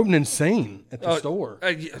 That opening scene at the store.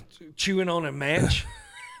 Chewing on a match.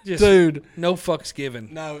 Just Dude. No fucks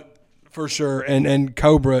given. No, for sure. And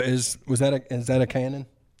Cobra is that a canon?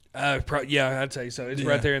 Yeah, I'd say so. It's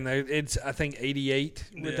right there in the. It's I think 88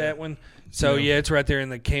 with that one. So yeah, it's right there in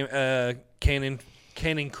the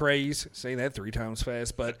canon craze. Say that 3 times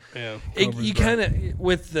fast, but you kind of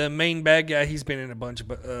with the main bad guy. He's been in a bunch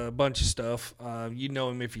of stuff. You know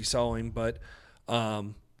him if you saw him, but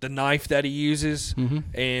the knife that he uses,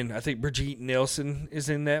 and I think Brigitte Nielsen is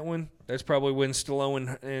in that one. That's probably when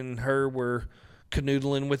Stallone and her were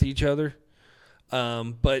canoodling with each other.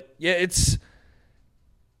 But yeah, it's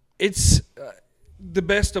the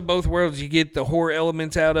best of both worlds. You get the horror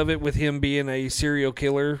elements out of it with him being a serial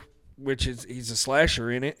killer, which is he's a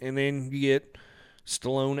slasher in it, and then you get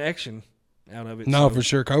Stallone action out of it. No, for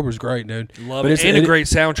sure. Cobra's great, dude. Love it. And a great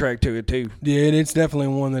soundtrack to it, too. Yeah, it's definitely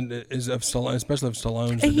one that is of Stallone, especially of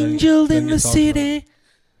Stallone's. Angel in the city.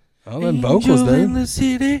 Oh, them vocals, dude. Angel in the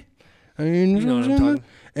city. You know what I'm talking.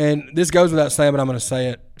 And this goes without saying, but I'm going to say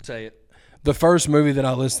it. Say it. The first movie that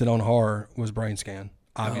I listed on horror was Brain Scan.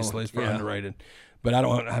 Obviously, it's very underrated. But I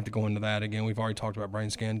don't have to go into that again. We've already talked about Brain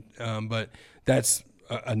Scan. But that's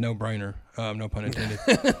a no-brainer. No pun intended.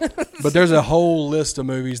 But there's a whole list of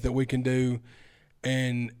movies that we can do.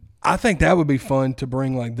 And I think that would be fun to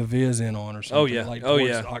bring, like, The Viz in on or something. Oh, yeah. Like,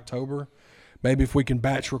 towards October. Maybe if we can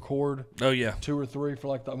batch record. Oh, yeah. 2 or 3 for,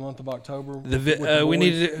 like, the month of October. We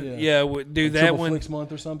need to do like that one. Flix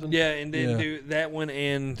month or something. Yeah, and then do that one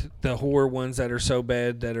and the horror ones that are so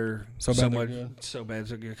bad that are so bad so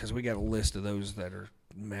good because we got a list of those that are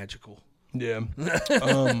magical. Yeah.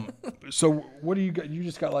 So what do you got? You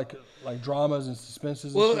just got like dramas and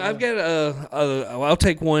suspenses. Well, and shit I've got I'll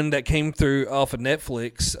take one that came through off of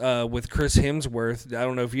Netflix with Chris Hemsworth. I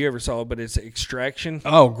don't know if you ever saw it, but it's Extraction.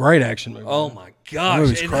 Oh, great action movie. Oh my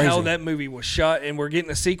gosh, and crazy. How that movie was shot, and we're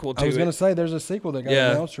getting a sequel to it. I was going to say there's a sequel that got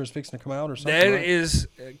announced or is fixing to come out or something. That is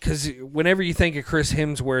because whenever you think of Chris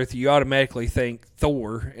Hemsworth, you automatically think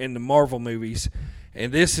Thor in the Marvel movies.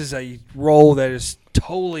 And this is a role that is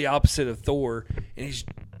totally opposite of Thor, and he's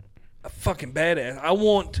a fucking badass. I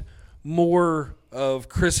want more of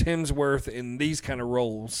Chris Hemsworth in these kind of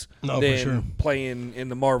roles than playing in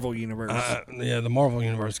the Marvel universe. The Marvel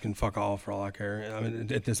universe can fuck off for all I care. I mean,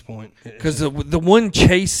 at this point, because the one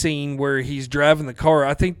chase scene where he's driving the car,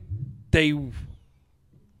 I think there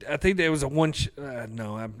was a one.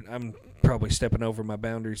 No, I'm probably stepping over my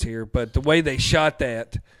boundaries here, but the way they shot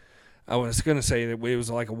that. I was going to say that it was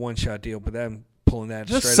like a one-shot deal, but I'm pulling that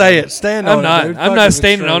just straight say out. it. Stand on it, dude. I'm not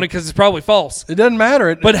standing on it because it's probably false. It doesn't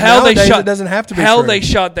matter. But how they shot it doesn't have to be how true. they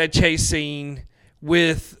shot that chase scene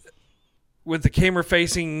with the camera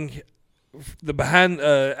facing the behind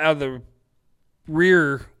out of the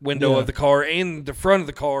rear window of the car and the front of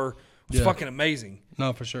the car was fucking amazing.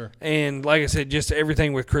 No, for sure. And like I said, just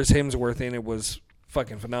everything with Chris Hemsworth in it was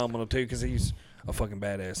fucking phenomenal too because he's a fucking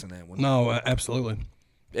badass in that one. No, absolutely.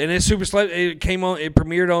 And it's super slow. It came on. It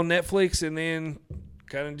premiered on Netflix, and then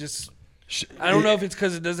kind of just. I don't know if it's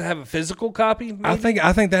because it doesn't have a physical copy. Maybe? I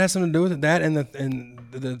think that has something to do with it. That and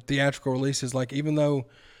the theatrical releases. Like even though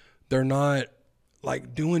they're not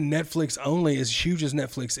like doing Netflix only, as huge as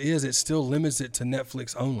Netflix is, it still limits it to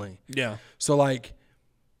Netflix only. Yeah. So like,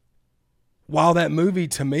 while that movie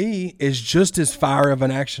to me is just as fire of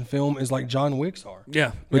an action film as like John Wick's are.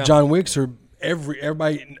 Yeah. But John Wick's are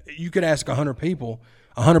everybody. You could ask 100 people.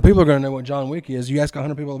 100 people are going to know what John Wick is. You ask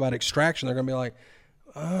 100 people about Extraction, they're going to be like,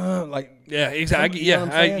 yeah, exactly. You know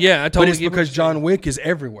I totally. But it's because John Wick is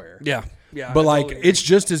everywhere. Yeah, yeah. But like, it's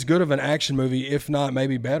just as good of an action movie, if not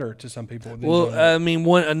maybe better, to some people. Well, I mean,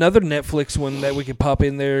 another Netflix one that we could pop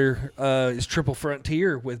in there is Triple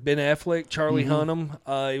Frontier with Ben Affleck, Charlie Hunnam.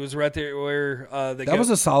 It was right there where that was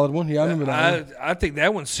a solid one. Yeah, I remember that. I think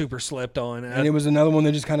that one's super slept on, and it was another one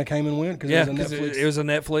that just kind of came and went because it was a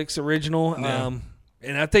Netflix original. Yeah.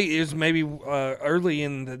 And I think it was maybe early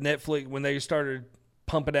in the Netflix when they started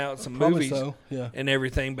pumping out some Probably movies so, yeah. and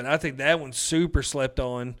everything. But I think that one's super slept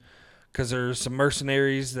on because there's some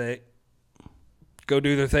mercenaries that go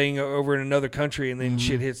do their thing over in another country and then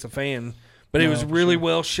shit hits the fan. But it was really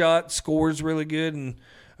well shot, scores really good, and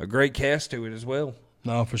a great cast to it as well.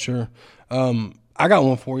 No, for sure. I got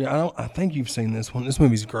one for you. I think you've seen this one. This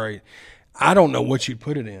movie's great. I don't know what you'd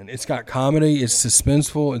put it in. It's got comedy. It's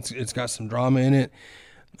suspenseful. It's got some drama in it.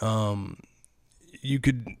 You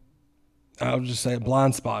could, I'll just say,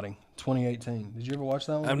 Blind Spotting, 2018. Did you ever watch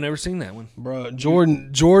that one? I've never seen that one, bro.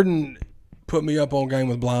 Jordan put me up on game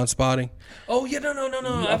with Blind Spotting. Oh yeah, no.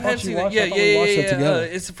 I I've had seen it. Yeah.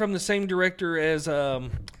 It's from the same director as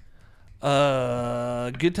Good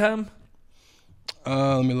Time.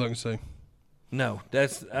 Let me look and see. No,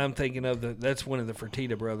 I'm thinking of that's one of the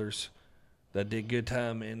Fertitta brothers that did Good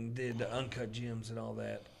Time and did the Uncut Gems and all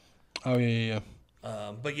that. Oh yeah.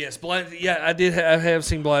 But yes, I have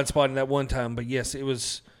seen Blind Spotting that one time. But yes,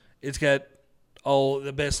 it's got all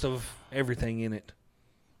the best of everything in it.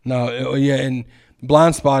 No, and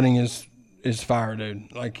Blind Spotting is fire,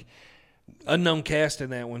 dude. Like unknown cast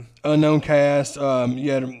in that one. Unknown cast.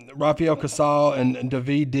 You had Rafael Casal and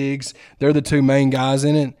David Diggs. They're the two main guys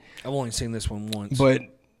in it. I've only seen this one once. But,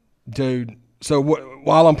 dude, so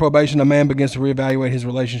while on probation, a man begins to reevaluate his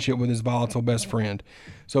relationship with his volatile best friend.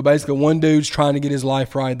 So basically, one dude's trying to get his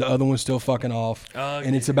life right, the other one's still fucking off,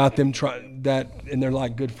 and it's about them trying that, and they're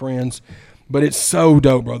like good friends. But it's so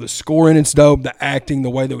dope, bro. The scoring, it's dope. The acting,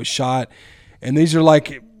 the way that it was shot, and these are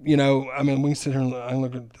like, we can sit here and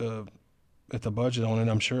look at the budget on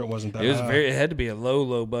it. I'm sure it wasn't that. It had to be a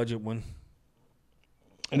low budget one.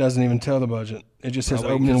 It doesn't even tell the budget. It just says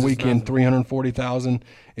opening weekend $340,000.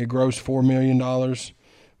 It grossed $4 million.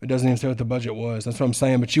 It doesn't even say what the budget was. That's what I'm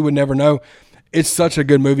saying. But you would never know. It's such a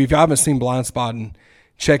good movie. If you haven't seen Blind Spotting,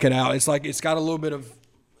 check it out. It's like it's got a little bit of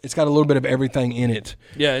everything in it.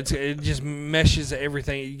 Yeah, it just meshes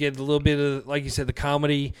everything. You get a little bit of, like you said, the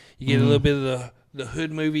comedy. You get a little bit of the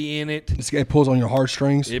hood movie in it. It pulls on your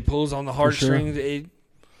heartstrings. It pulls on the heartstrings. Sure. It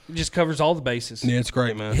just covers all the bases. Yeah, it's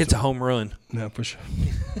great, man. It hits a home run. Yeah, for sure.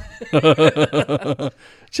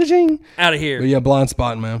 Cha-ching. Out of here. But yeah, Blind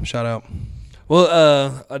Spotting, man. Shout out.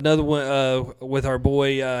 Well, another one with our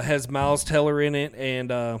boy has Miles Teller in it,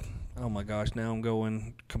 and oh my gosh, now I'm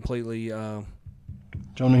going completely.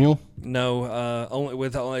 Jonah Hill? No,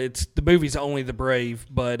 it's the movie's Only the Brave,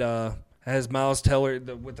 but has Miles Teller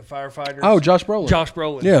with the firefighters. Oh, Josh Brolin. Josh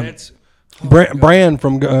Brolin. Yeah. Brand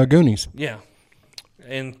from Goonies. Yeah.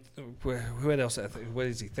 And who else? What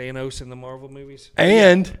is he? Thanos in the Marvel movies?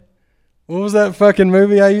 And what was that fucking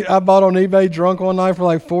movie I bought on eBay drunk one night for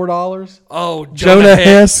like $4? Oh, Jonah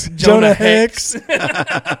Hex. Jonah Hex.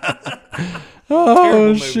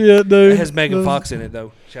 Oh, shit, dude. It has Megan Fox in it,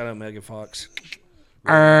 though. Shout out Megan Fox.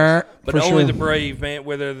 But Only the Brave, man,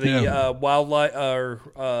 whether the wildlife or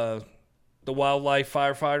the wildlife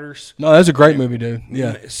firefighters. No, that's a great movie, dude.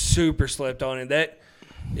 Yeah. Super slept on it.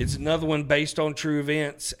 It's another one based on true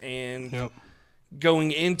events, and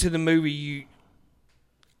going into the movie,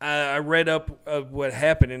 I read up of what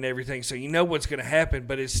happened and everything, so you know what's going to happen,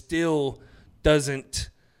 but it still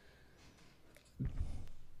doesn't.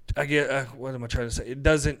 What am I trying to say? It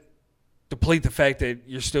doesn't deplete the fact that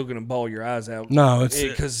you're still going to bawl your eyes out. No,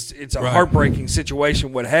 because it's a heartbreaking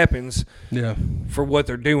situation. What happens? Yeah. For what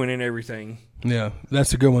they're doing and everything. Yeah,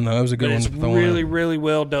 that's a good one though. That was a good one. It's really, really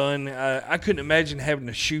well done. I couldn't imagine having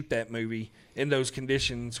to shoot that movie in those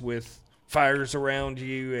conditions with fires around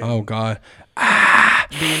you. And oh God,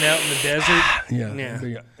 being out in the desert. Yeah.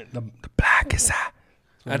 The blackest eye.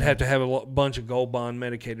 I'd have to have a bunch of Gold Bond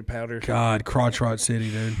medicated powder. God, crotch rot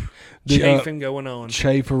city, dude. Chafing going on.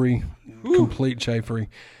 Chafery, complete chafery.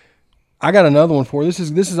 I got another one for you.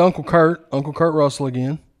 This is Uncle Kurt Russell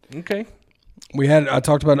again. Okay. I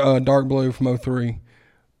talked about Dark Blue from 2003,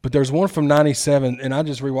 but there's one from 97, and I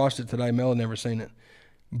just rewatched it today. Mel had never seen it.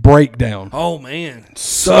 Breakdown. Oh, man.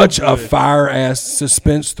 Such a fire-ass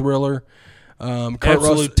suspense thriller.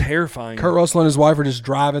 Absolute terrifying. Kurt Russell and his wife are just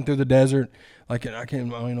driving through the desert. Like I don't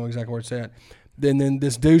even know exactly where it's at. Then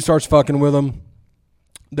this dude starts fucking with them.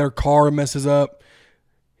 Their car messes up.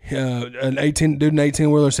 An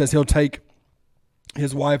 18-wheeler says he'll take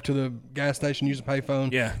his wife to the gas station, use a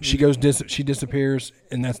payphone. Yeah. She disappears,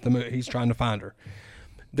 and that's he's trying to find her.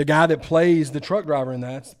 The guy that plays the truck driver in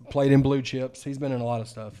that's played in Blue Chips. He's been in a lot of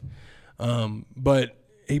stuff. But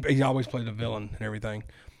he always played a villain and everything.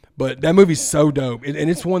 But that movie's so dope. And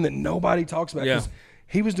it's one that nobody talks about. Yeah.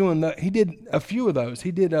 He was he did a few of those.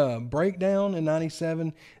 He did Breakdown in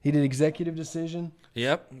 97. He did Executive Decision.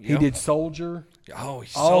 Yep. He did Soldier. Oh,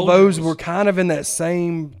 all those were kind of in that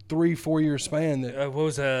same 3-4 year span. That what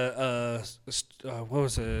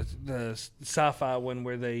was the sci-fi one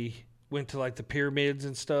where they went to like the pyramids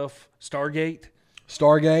and stuff? Stargate.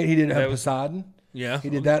 He did have Poseidon. Yeah, he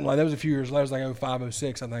did that. And like that was a few years later. It was like 05,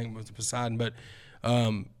 06, I think, was Poseidon.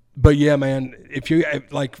 But yeah, man, if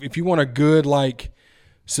you want a good like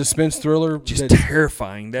suspense thriller, just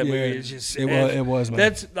terrifying. That movie is just it was man.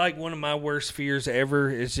 That's like one of my worst fears ever.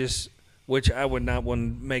 Is just which I would not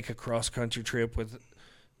want to make a cross country trip with.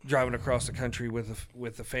 Driving across the country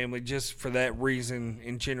with a family, just for that reason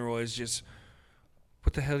in general, is just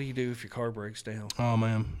what the hell do you do if your car breaks down? Oh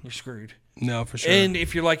man, you're screwed. No, for sure. And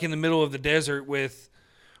if you're like in the middle of the desert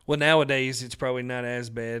nowadays it's probably not as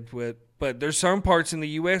bad, but there's some parts in the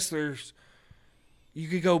U.S. You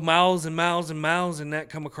could go miles and miles and miles and not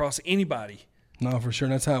come across anybody. No, for sure.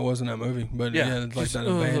 That's how it was in that movie. But yeah, it's like that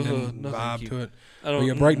abandoned vibe to it. But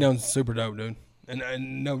yeah, Breakdown's super dope, dude.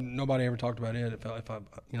 And nobody ever talked about it.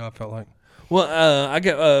 I felt like. Well, I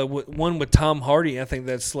got one with Tom Hardy. I think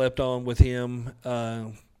that's slept on with him.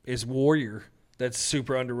 Is Warrior. That's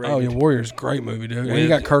super underrated. Oh yeah, Warrior's a great movie, dude. And you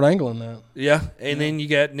got Kurt Angle in that. Yeah, and then you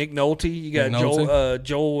got Nick Nolte. You got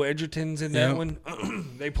Joel Edgerton's in that one.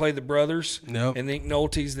 They play the brothers. Yep. And Nick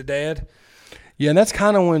Nolte's the dad. Yeah, and that's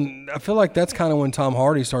kind of when I feel like when Tom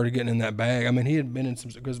Hardy started getting in that bag. I mean, he had been in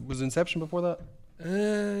some. Was Inception before that?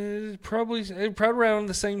 Probably around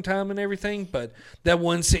the same time and everything, but that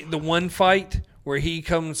one scene, the one fight where he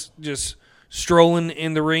comes just strolling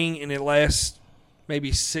in the ring and it lasts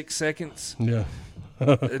maybe 6 seconds. Yeah,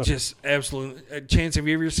 it's just absolute. Chance, have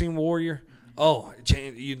you ever seen Warrior? Oh,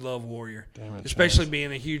 you'd love Warrior, especially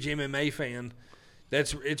being a huge MMA fan.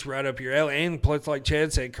 It's right up your alley, and plus, like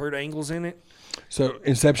Chad said, Kurt Angle's in it. So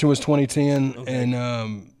Inception was 2010,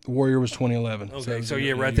 and Warrior was 2011. Okay, so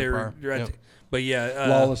yeah, right there, there. But yeah,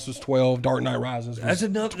 Lawless was 12. Dark Knight Rises. That's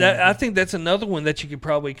another. I think that's another one that you could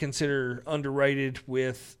probably consider underrated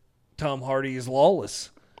with Tom Hardy is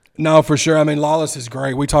Lawless. No, for sure. I mean, Lawless is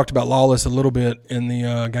great. We talked about Lawless a little bit in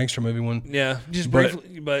the gangster movie one. Yeah, just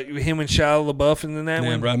briefly. But him and Shia LaBeouf in that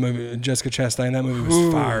one. Yeah, movie. Jessica Chastain. That movie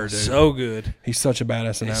was fire, dude. So good. He's such a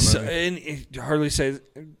badass in that movie. And he hardly says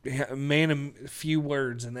man a few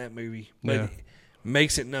words in that movie, but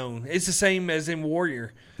makes it known. It's the same as in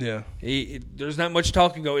Warrior. Yeah. There's not much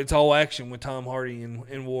talking go. It's all action with Tom Hardy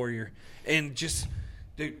in Warrior. And just,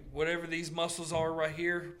 dude, whatever these muscles are right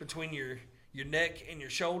here between your neck and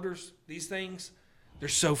your shoulders, these things, they're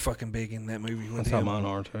so fucking big in that movie. That's how mine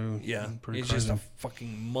are, too. Yeah. Pretty He's crazy. just a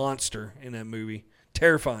fucking monster in that movie.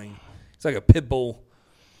 Terrifying. It's like a pit bull.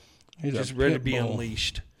 He's just ready to be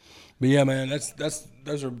unleashed. But yeah, man,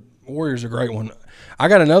 those are Warrior's a great one. I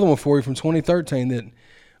got another one for you from 2013 that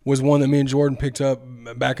was one that me and Jordan picked up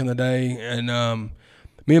back in the day, and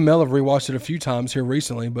me and Mel have rewatched it a few times here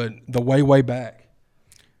recently. But The Way Back.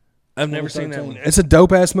 I've never seen that one. It's a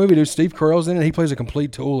dope ass movie, dude. Steve Carell's in it. He plays a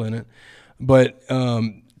complete tool in it. But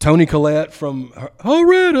Toni Collette from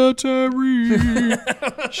Hereditary,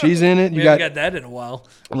 she's in it. We haven't got that in a while,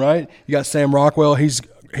 right? You got Sam Rockwell. He's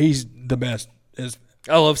the best.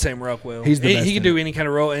 I love Sam Rockwell. He's the best. He can do any kind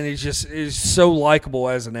of role, and he's so likable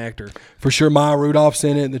as an actor. For sure, Maya Rudolph's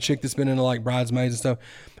in it, the chick that's been in like Bridesmaids and stuff.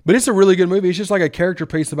 But it's a really good movie. It's just like a character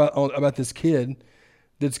piece about this kid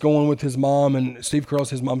that's going with his mom, and Steve Carell's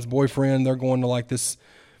his mom's boyfriend. They're going to like this.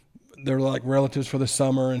 They're like relatives for the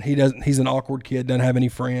summer, and he's an awkward kid, doesn't have any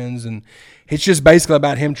friends, and it's just basically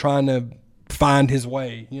about him trying to find his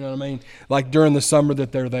way. You know what I mean? Like during the summer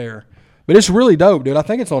that they're there. But it's really dope, dude. I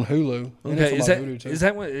think it's on Hulu. Okay, is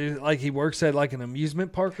that what, like he works at like an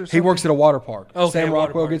amusement park or something? He works at a water park. Okay, Sam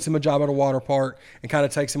Rockwell gets him a job at a water park and kind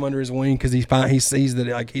of takes him under his wing because he sees that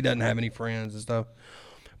like he doesn't have any friends and stuff.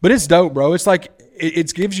 But it's dope, bro. It's like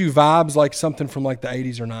it gives you vibes like something from like the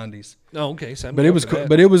 80s or 90s. Oh, okay. So but it was cool.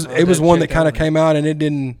 But it was one that kind of came out and it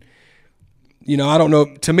didn't. You know, I don't know.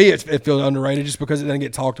 To me, it feels underrated just because it doesn't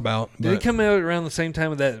get talked about. Did it come out around the same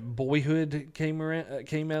time that Boyhood came out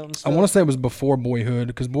and stuff? I want to say it was before Boyhood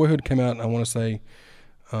because Boyhood came out, and I want to say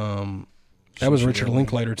that was Richard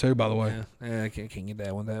Linklater too, by the way. Yeah, I can't get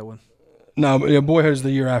that one. No, but Boyhood is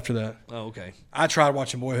the year after that. Oh, okay. I tried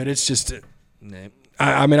watching Boyhood. It's just, nah.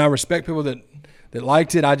 I mean, I respect people that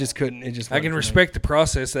liked it. I just couldn't. It just. I can respect the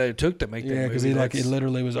process that it took to make that movie. Yeah, because it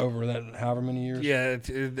literally was over that however many years. Yeah,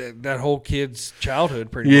 that whole kid's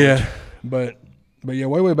childhood, pretty much. Yeah, but yeah,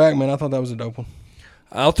 way back, man. I thought that was a dope one.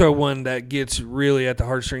 I'll throw one that gets really at the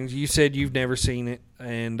heartstrings. You said you've never seen it,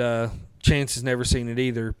 and Chance has never seen it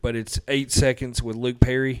either. But it's 8 Seconds with Luke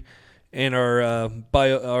Perry, and our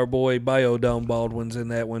boy Biodome Baldwin's in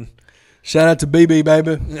that one. Shout out to BB,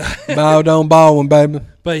 baby. Baldwin Baldwin, baby.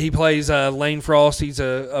 But he plays Lane Frost. He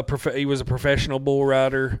was a professional bull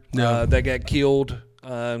rider that got killed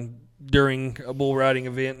during a bull riding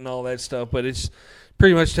event and all that stuff. But it's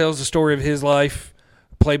pretty much tells the story of his life,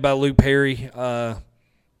 played by Luke Perry.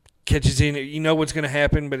 Catches in, you know what's going to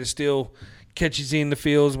happen, but it still catches you in the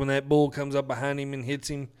fields when that bull comes up behind him and hits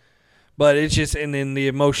him. But it's just, and then the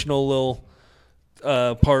emotional little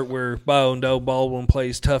part where Baldwin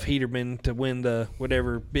plays Tough Heaterman to win the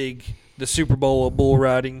Super Bowl of bull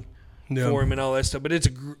riding for him and all that stuff. But it's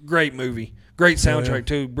a great movie. Great soundtrack,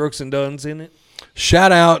 too. Brooks and Dunn's in it.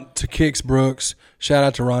 Shout out to Kix Brooks. Shout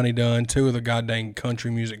out to Ronnie Dunn, two of the goddamn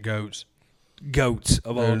country music goats. Goats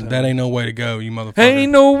of all time. That ain't no way to go, you motherfucker.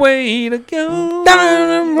 Ain't no way to go. You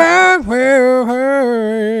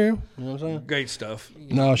know what I'm saying? Great stuff.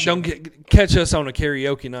 No, don't catch us on a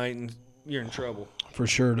karaoke night and you're in trouble. For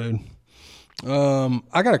sure, dude.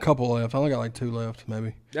 I got a couple left. I only got like two left,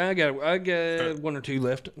 maybe. I got one or two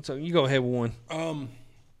left. So you go ahead with one.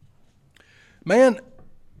 Man,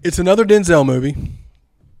 it's another Denzel movie,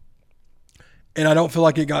 and I don't feel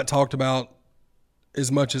like it got talked about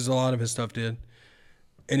as much as a lot of his stuff did.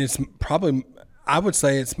 And it's probably, I would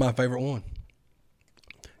say it's my favorite one.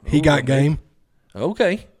 He Got Game.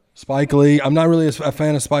 Okay. Spike Lee. I'm not really a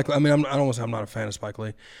fan of Spike Lee. I mean, I don't want to say I'm not a fan of Spike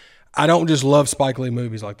Lee. I don't just love Spike Lee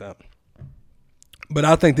movies like that. But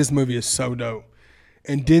I think this movie is so dope.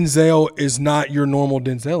 And Denzel is not your normal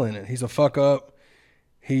Denzel in it. He's a fuck up.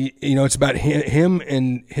 It's about him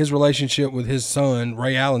and his relationship with his son,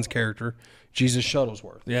 Ray Allen's character, Jesus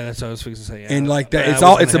Shuttlesworth. Yeah, that's what I was fixing to say. And like that,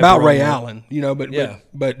 it's about Ray Allen,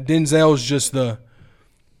 but Denzel's just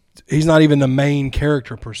he's not even the main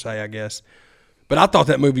character per se, I guess. But I thought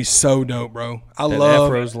that movie's so dope, bro.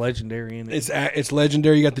 Afro's legendary in it. It's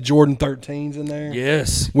legendary. You got the Jordan 13s in there.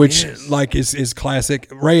 Yes. Which is classic.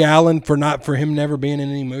 Ray Allen, for him never being in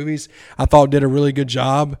any movies, I thought did a really good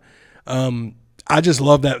job. I just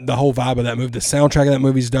love the whole vibe of that movie. The soundtrack of that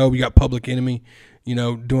movie's dope. You got Public Enemy,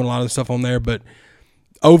 doing a lot of the stuff on there. But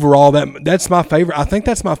overall, that's my favorite. I think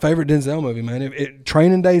that's my favorite Denzel movie, man.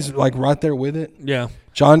 Training Day's like right there with it. Yeah.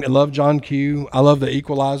 I love John Q. I love The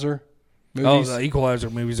Equalizer movies. Oh, the Equalizer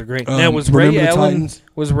movies are great. Now, was Ray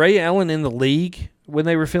Allen in the league when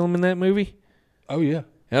they were filming that movie? Oh, yeah.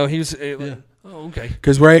 Oh, he was. Yeah. Oh, okay.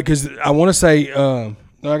 Because I want to say, no,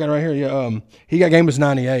 I got it right here. Yeah. He Got Game was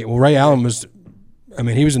 98. Well, Ray Allen was.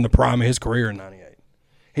 He was in the prime of his career in 98.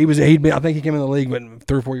 I think he came in the league, but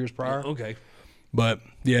 3 or 4 years prior. Okay. But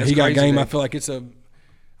yeah, That's He Got Game. I feel like it's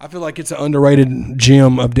an underrated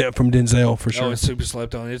gem from Denzel for sure. Oh, it's super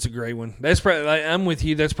slept on. It's a great one. That's probably. I'm with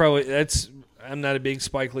you. I'm not a big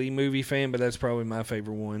Spike Lee movie fan, but that's probably my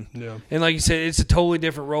favorite one. Yeah. And like you said, it's a totally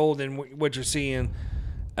different role than what you're seeing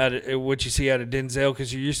out of Denzel,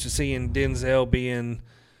 because you're used to seeing Denzel being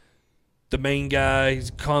the main guy. He's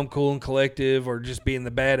calm, cool, and collective, or just being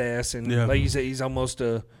the badass. And like you said, he's almost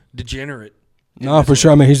a degenerate. No, for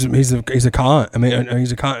sure. He's a con.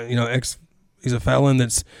 He's a con. He's a felon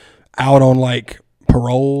that's out on like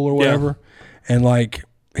parole or whatever, and like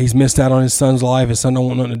he's missed out on his son's life. His son don't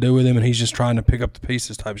want nothing to do with him, and he's just trying to pick up the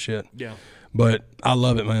pieces type shit. Yeah. But I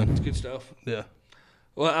love it, man. It's good stuff. Yeah.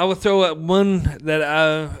 Well, I would throw out one that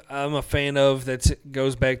I'm a fan of that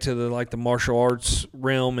goes back to the martial arts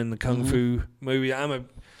realm and the kung fu movie.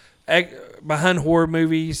 Behind horror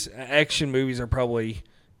movies, action movies are probably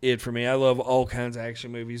it for me. I love all kinds of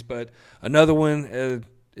action movies, but another one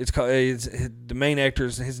the main actor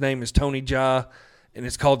his name is Tony Jaa, and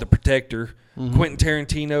it's called The Protector. Quentin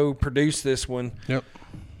Tarantino produced this one. Yep.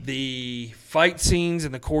 The fight scenes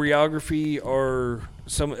and the choreography are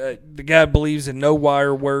the guy believes in no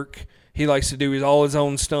wire work. He likes to do all his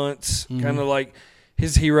own stunts, kind of like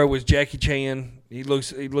his hero was Jackie Chan. He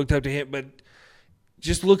looked up to him, but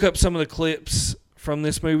just look up some of the clips from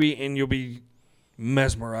this movie and you'll be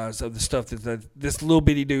mesmerized of the stuff that this little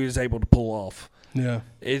bitty dude is able to pull off. Yeah,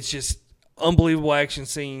 it's just unbelievable action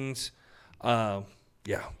scenes. I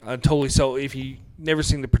totally. So if you never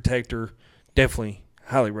seen The Protector, definitely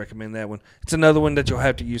highly recommend that one. It's another one that you'll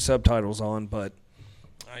have to use subtitles on, but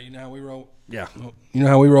you know how we roll. Yeah, you know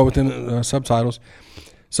how we roll with them subtitles.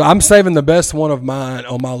 So I'm saving the best one of mine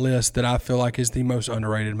on my list that I feel like is the most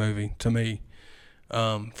underrated movie to me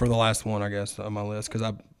for the last one, I guess, on my list,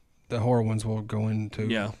 because the horror ones we'll go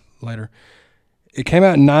into later. It came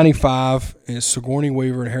out in 95, and it's Sigourney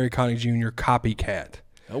Weaver and Harry Connick Jr. Copycat.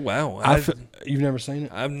 Oh, wow. You've never seen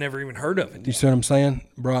it? I've never even heard of it. You see what I'm saying?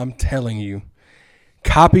 Bro, I'm telling you.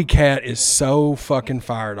 Copycat is so fucking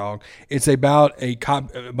fire, dog. It's about a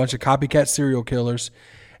bunch of copycat serial killers,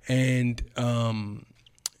 and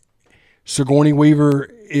Sigourney Weaver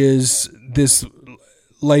is this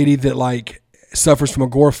lady that like suffers from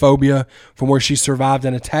agoraphobia from where she survived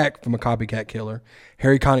an attack from a copycat killer.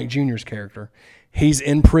 Harry Connick Jr.'s character. He's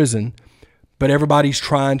in prison, but everybody's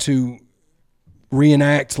trying to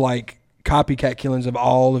reenact like copycat killings of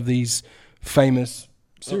all of these famous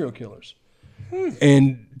serial killers.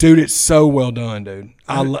 And dude, it's so well done, dude.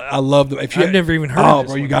 I love them. If I've never even heard of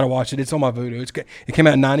this bro, you one. got to watch it. It's on my Vudu. It came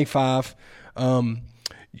out in 95.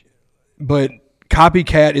 But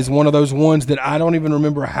Copycat is one of those ones that I don't even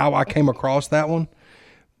remember how I came across that one.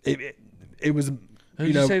 It was, Who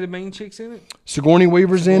did you say the main chick's in it? Sigourney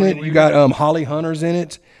Weaver's in it. You got Holly Hunter's in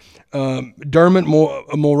it. Dermot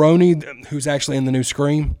Mulroney, who's actually in the new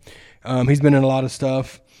Scream. He's been in a lot of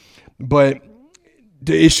stuff. But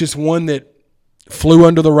it's just one that flew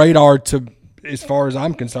under the radar to, as far as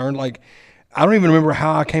I'm concerned. Like, I don't even remember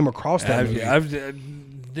how I came across that movie. I've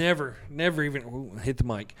never even hit the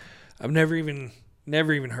mic. I've never even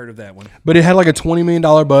heard of that one. But it had like a $20 million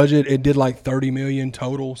budget. It did like $30 million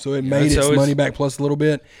total, so it made its money back plus a little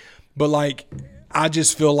bit. But like, I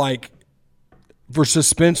just feel like for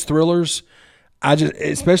suspense thrillers,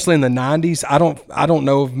 especially in the 90s, I don't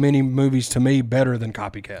know of many movies to me better than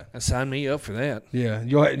Copycat. Sign me up for that. Yeah,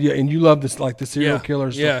 and you love this, like the serial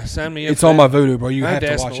killers. Yeah, sign me up. It's on my Vudu, bro. You have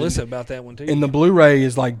to ask watch Melissa it. about that one too. And the Blu-ray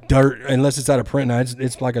is like dirt, unless it's out of print now.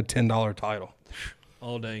 It's like a $10 title.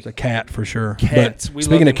 All day. It's a cat for sure. Cats. But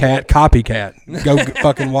speaking of cat, Copycat. Go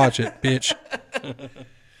fucking watch it, bitch.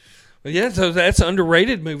 But yeah, so that's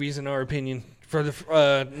underrated movies in our opinion for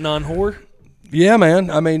the non-horror. Yeah, man.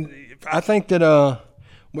 I mean, I think that,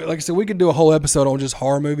 like I said, we could do a whole episode on just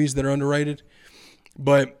horror movies that are underrated.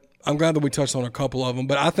 But I'm glad that we touched on a couple of them.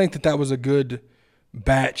 But I think that was a good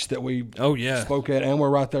batch that we spoke at. And we're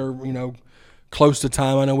right there, close to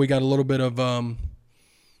time. I know we got a little bit of,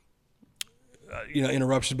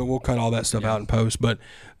 interruptions, but we'll cut all that stuff out in post. But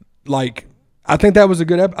like, I think that was a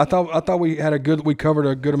good. I thought we covered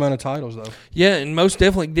a good amount of titles though. Yeah, and most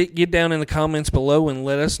definitely get down in the comments below and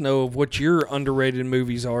let us know of what your underrated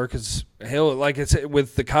movies are. Because hell, like I said,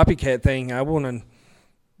 with the Copycat thing, I want to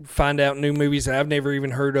find out new movies that I've never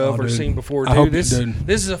even heard of or seen before. This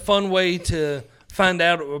is a fun way to find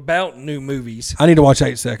out about new movies. I need to watch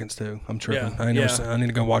 8 Seconds too. I'm tripping. Yeah, I need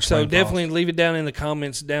to go watch. So definitely leave it down in the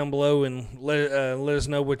comments down below and let us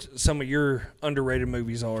know what some of your underrated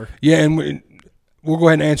movies are. Yeah, and we'll go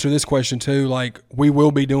ahead and answer this question too. Like, we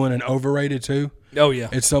will be doing an overrated too. Oh yeah.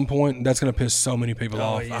 At some point, that's going to piss so many people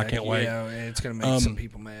off. Yeah, I can't wait. Yeah, it's going to make some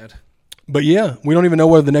people mad. But yeah, we don't even know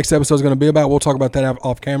what the next episode is going to be about. We'll talk about that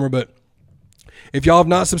off camera. But if y'all have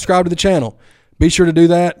not subscribed to the channel, be sure to do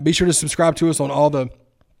that. Be sure to subscribe to us on all the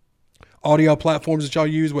audio platforms that y'all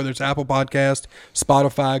use, whether it's Apple Podcast,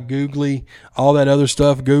 Spotify, Googly, all that other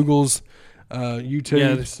stuff, Google's,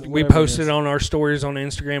 YouTube. Yeah, we post it on our stories on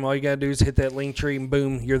Instagram. All you got to do is hit that link tree and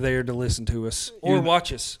boom, you're there to listen to us or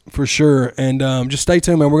watch us. For sure. And just stay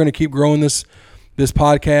tuned, man. We're going to keep growing this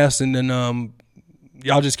podcast, and then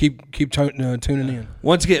y'all just keep tuning in.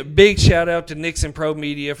 Once again, big shout out to Nixon Pro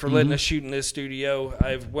Media for letting us shoot in this studio.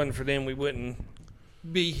 If it wasn't for them, we wouldn't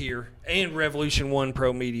be here. And Revolution One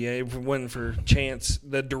Pro Media. If it wasn't for Chance,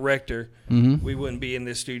 the director, we wouldn't be in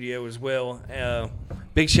this studio as well.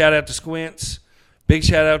 Big shout out to Squints. Big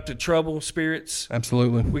shout out to Trouble Spirits.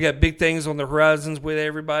 Absolutely. We got big things on the horizons with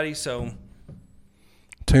everybody, so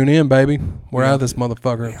tune in, baby. We're out of this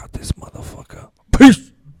motherfucker.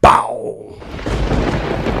 Peace. Bow.